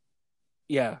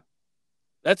 Yeah,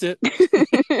 that's it.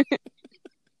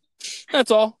 That's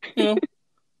all. You know,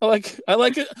 I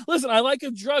like it. Listen, I like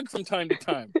a drug from time to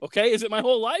time. Okay, is it my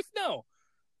whole life? No.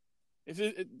 If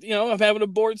it, I'm having a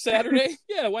bored Saturday,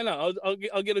 yeah, why not?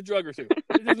 I'll get a drug or two.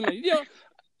 It doesn't matter.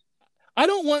 I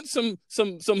don't want some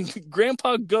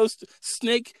grandpa ghost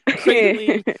snake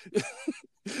cradling. I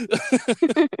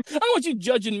don't want you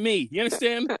judging me. You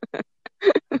understand?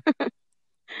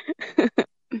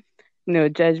 No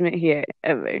judgment here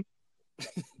ever.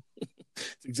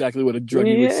 That's exactly what a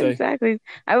druggie would say. Exactly.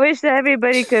 I wish that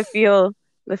everybody could feel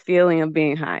the feeling of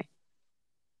being high.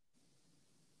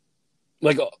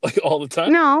 Like all the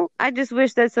time? No, I just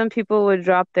wish that some people would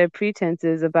drop their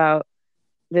pretenses about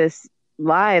this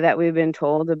lie that we've been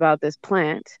told about this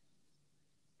plant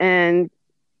and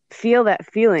feel that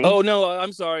feeling. Oh, no,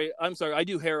 I'm sorry. I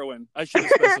do heroin. I should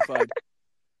have specified.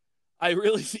 I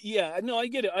really, no, I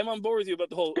get it. I'm on board with you about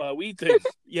the whole weed thing.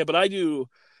 Yeah, but I do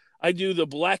the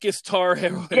blackest tar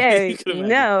heroin. Yeah,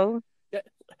 no.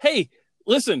 Hey,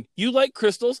 listen, you like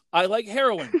crystals. I like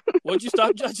heroin. Won't you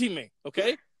stop judging me,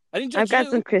 okay? I didn't judge you. I've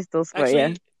got some crystals for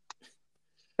you.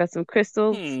 Got some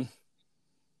crystals.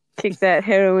 Kick that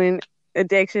heroin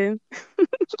addiction.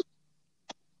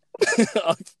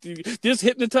 Just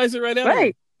hypnotize it right out.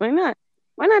 Right. Why not?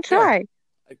 Why not try? Yeah.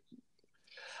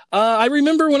 I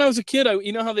remember when I was a kid,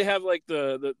 you know how they have like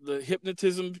the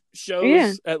hypnotism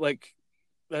shows at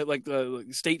the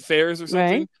state fairs or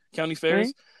something, county fairs.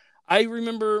 Right. I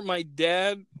remember my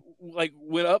dad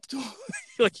went up to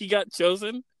he got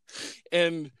chosen,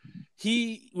 and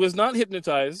he was not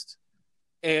hypnotized,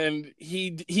 and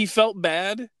he felt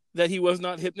bad that he was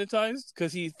not hypnotized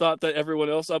because he thought that everyone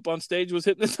else up on stage was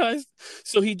hypnotized,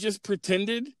 so he just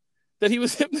pretended that he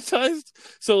was hypnotized.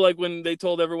 So when they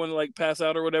told everyone to pass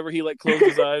out or whatever, he closed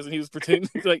his eyes and he was pretending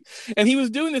and he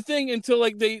was doing the thing until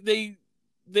he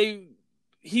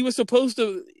was supposed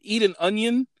to eat an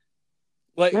onion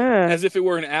as if it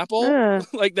were an apple.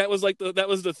 That was that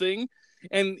was the thing,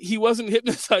 and he wasn't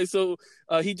hypnotized, so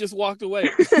he just walked away.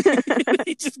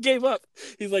 He just gave up.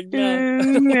 He's like, nah, I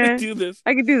don't want to do this.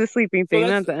 I can do the sleeping thing,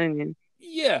 not the onion.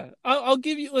 Yeah, I'll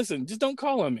give you. Listen, just don't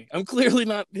call on me. I'm clearly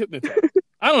not hypnotized.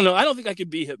 I don't know. I don't think I could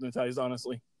be hypnotized,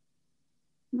 honestly.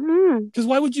 Because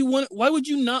why would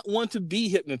you not want to be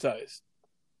hypnotized?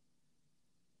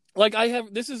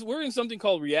 We're in something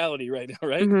called reality right now,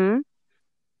 right? Mm-hmm.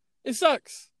 It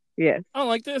sucks. Yes. I don't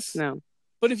like this. No.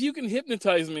 But if you can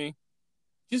hypnotize me,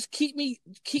 just keep me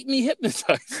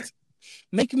hypnotized.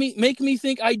 Make me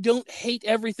think I don't hate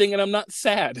everything and I'm not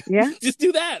sad. Yeah. Just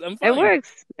do that. I'm fine.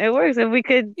 It works. If we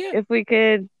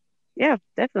could, yeah,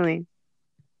 definitely.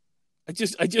 I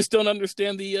just don't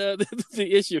understand the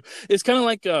issue. It's kind of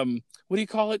like what do you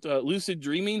call it? Lucid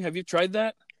dreaming. Have you tried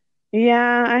that?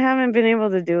 Yeah, I haven't been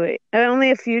able to do it.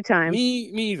 Only a few times. Me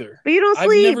either. But you don't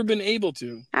sleep. I've never been able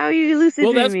to. How are you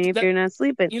lucid dreaming if you're not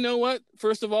sleeping? You know what?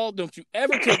 First of all, don't you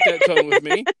ever take that tone with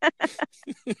me.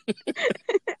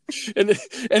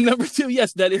 and number two,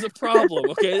 yes, that is a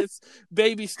problem. Okay, it's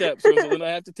baby steps, Rosalind.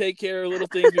 I have to take care of little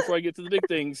things before I get to the big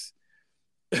things.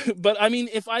 But I mean,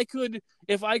 if I could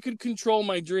control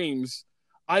my dreams,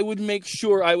 I would make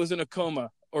sure I was in a coma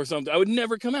or something. I would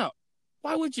never come out.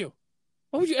 Why would you?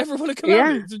 Why would you ever want to come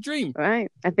out? It's a dream.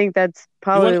 Right. I think that's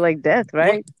probably like death,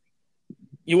 right?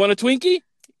 You want a Twinkie?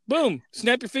 Boom.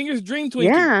 Snap your fingers, dream Twinkie.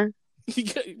 Yeah.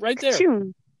 Right there.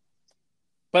 Achoo.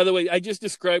 By the way, I just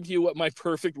described to you what my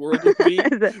perfect world would be,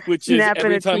 which is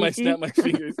every time I snap my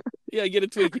fingers. Yeah, I get a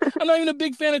Twinkie. I'm not even a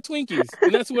big fan of Twinkies,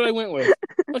 and that's what I went with.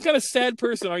 What kind of sad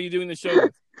person are you doing the show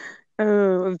with?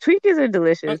 Twinkies are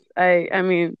delicious. I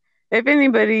mean, if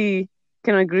anybody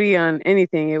can agree on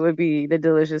anything, it would be the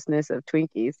deliciousness of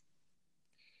Twinkies.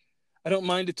 I don't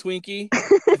mind a Twinkie.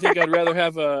 I think I'd rather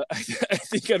have a. I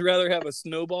think I'd rather have a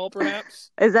Snowball,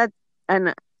 perhaps. Is that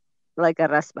an like a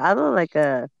raspado, like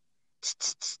a?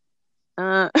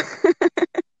 Uh,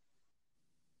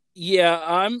 Yeah,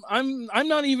 I'm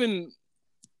not even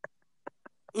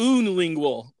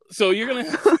unilingual. So you're gonna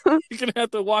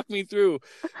have to walk me through.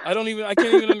 I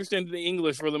can't even understand the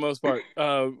English for the most part.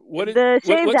 the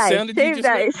shaved What ice, sound did you shaved just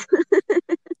make? ice.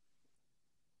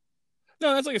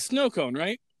 No, that's like a snow cone,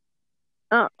 right?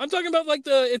 Oh, I'm talking about like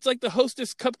it's like the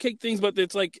Hostess cupcake things, but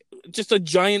it's like just a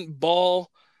giant ball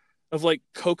of like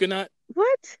coconut.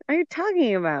 what are you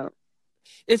talking about?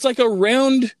 It's like a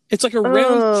round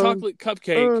Oh, chocolate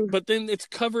cupcake, oh, but then it's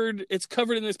covered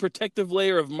in this protective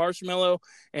layer of marshmallow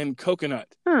and coconut.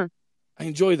 huh. I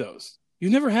enjoy those. You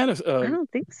never had I don't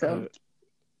think so.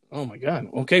 oh my god.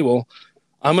 Okay, well,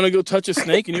 I'm gonna go touch a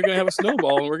snake, and you're gonna have a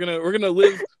snowball, and we're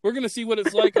gonna see what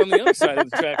it's like on the other side of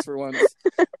the tracks for once.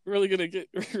 We're really gonna get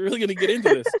into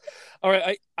this. All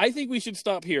right, I think we should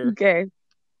stop here Okay.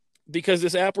 because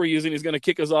this app we're using is gonna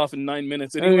kick us off in 9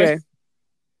 minutes anyway. Okay.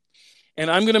 And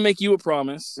I'm gonna make you a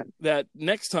promise that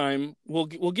next time we'll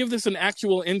give this an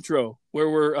actual intro where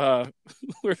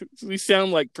where we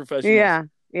sound like professionals. Yeah.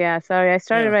 Yeah. Sorry, I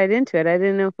started Yeah. right into it. I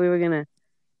didn't know if we were gonna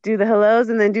do the hellos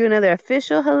and then do another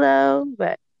official hello,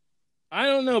 but I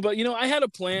don't know, but I had a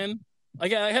plan. I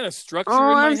had a structure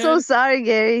oh, in my I'm so head. sorry,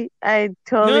 Gary. I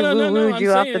totally woo-wooed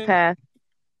you off the path.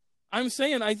 I'm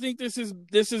saying I think this is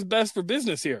best for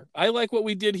business here. I like what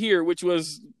we did here, which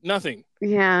was nothing.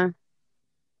 Yeah.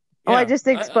 Oh, I Yeah. just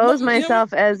exposed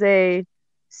myself as a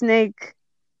snake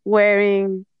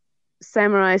wearing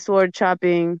samurai sword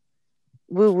chopping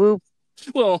woo woo.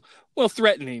 Well,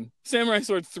 threatening. Samurai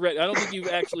sword threat. I don't think you've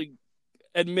actually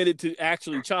admitted to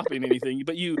actually chopping anything,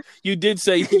 but you did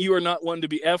say you are not one to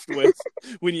be effed with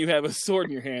when you have a sword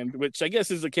in your hand, which I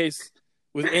guess is the case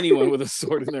with anyone with a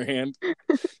sword in their hand,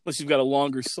 unless you've got a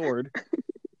longer sword.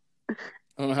 I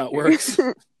don't know how it works.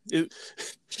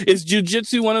 Is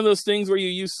jujitsu one of those things where you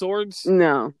use swords?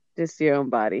 No, just your own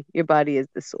body. Your body is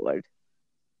the sword.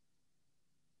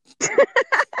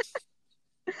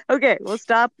 Okay, we'll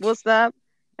stop.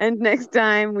 And next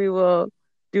time we will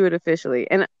do it officially.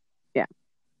 And yeah,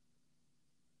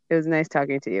 it was nice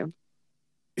talking to you.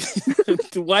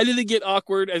 Why did it get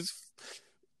awkward?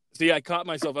 See, I caught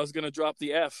myself. I was going to drop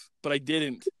the F, but I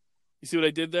didn't. You see what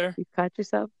I did there? You caught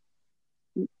yourself?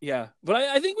 Yeah, but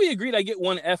I think we agreed I get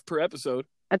one F per episode.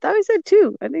 I thought we said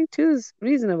 2. I think 2 is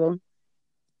reasonable.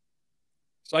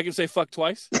 So I can say fuck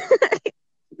twice?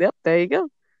 Yep, there you go.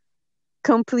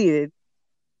 Completed.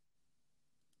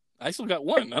 I still got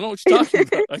one. I don't know what you're talking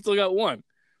about. I still got one.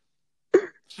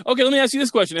 Okay, let me ask you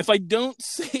this question. If I don't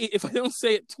say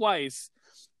it twice,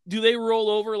 do they roll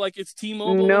over like it's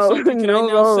T-Mobile? No, or something? Can no I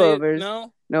now rollovers. Say it?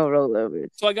 No rollovers.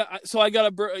 So I got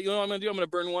to burn. You know what I'm gonna do? I'm gonna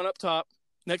burn one up top.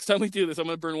 Next time we do this, I'm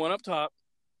gonna burn one up top,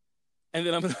 and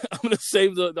then I'm gonna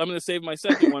save my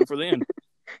second one for the end.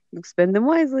 Spend them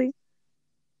wisely.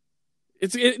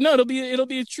 It'll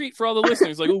be a treat for all the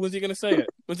listeners. Like, when's he gonna say it?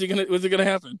 When's it gonna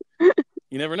happen?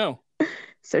 You never know.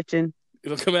 Searching.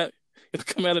 It'll come out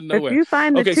of nowhere. If you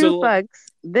find the two fucks,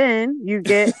 then you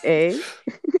get a.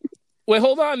 Wait,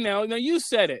 hold on now. Now you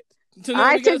said it. So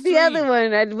I took the other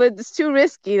one. It's too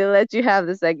risky to let you have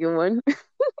the second one.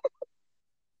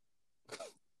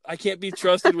 I can't be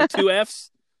trusted with 2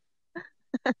 Fs.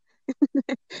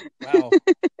 Wow,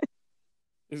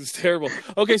 this is terrible.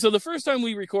 Okay, so the first time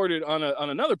we recorded on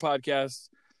another podcast,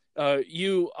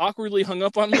 you awkwardly hung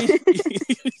up on me,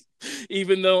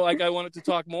 even though like I wanted to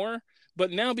talk more.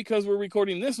 But now because we're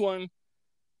recording this one,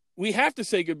 we have to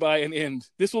say goodbye and end.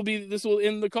 This will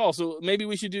end the call. So maybe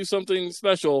we should do something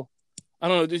special. I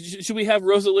don't know. Should we have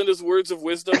Rosalinda's words of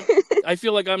wisdom? I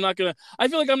feel like I'm not gonna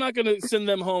send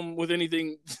them home with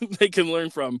anything they can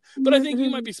learn from. But I think you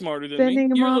might be smarter than me.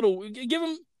 You're a little. Give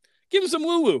them some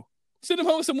woo woo. Send them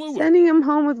home with some woo woo. Sending them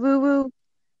home with woo woo.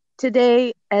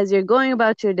 Today, as you're going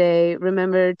about your day,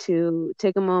 remember to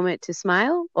take a moment to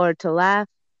smile or to laugh,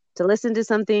 to listen to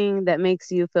something that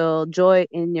makes you feel joy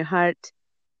in your heart.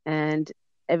 And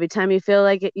every time you feel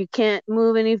like you can't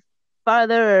move any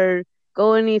farther or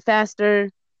go any faster,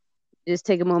 just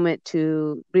take a moment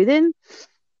to breathe in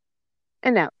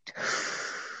and out.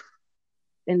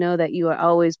 And know that you are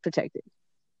always protected.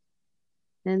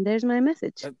 And there's my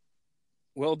message.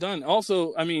 Well done.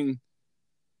 Also, I mean,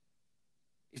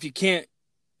 if you can't,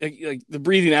 like the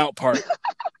breathing out part,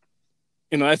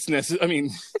 that's necessary. I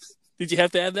mean, did you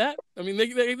have to add that? I mean, they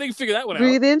can figure that one out.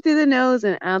 Breathe in through the nose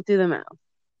and out through the mouth.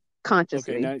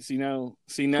 Consciously. Okay,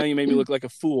 now you made me look like a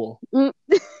fool.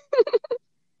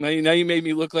 Now you made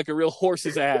me look like a real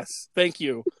horse's ass. Thank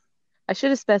you. I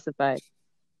should have specified.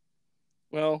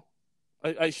 Well,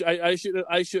 I should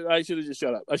have just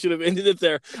shut up. I should have ended it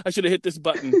there. I should have hit this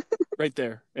button right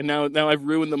there. And now I've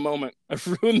ruined the moment. I've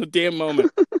ruined the damn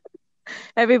moment.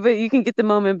 Everybody, you can get the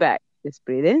moment back. Just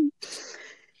breathe in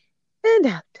and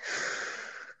out.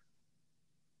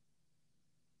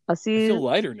 I'll see I you. feel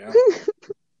lighter now.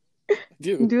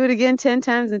 Dude. Do it again 10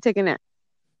 times and take a nap.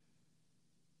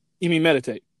 You mean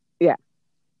meditate? Yeah.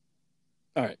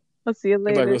 All right. I'll see you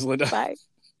later. Goodbye, Rosalinda. Bye.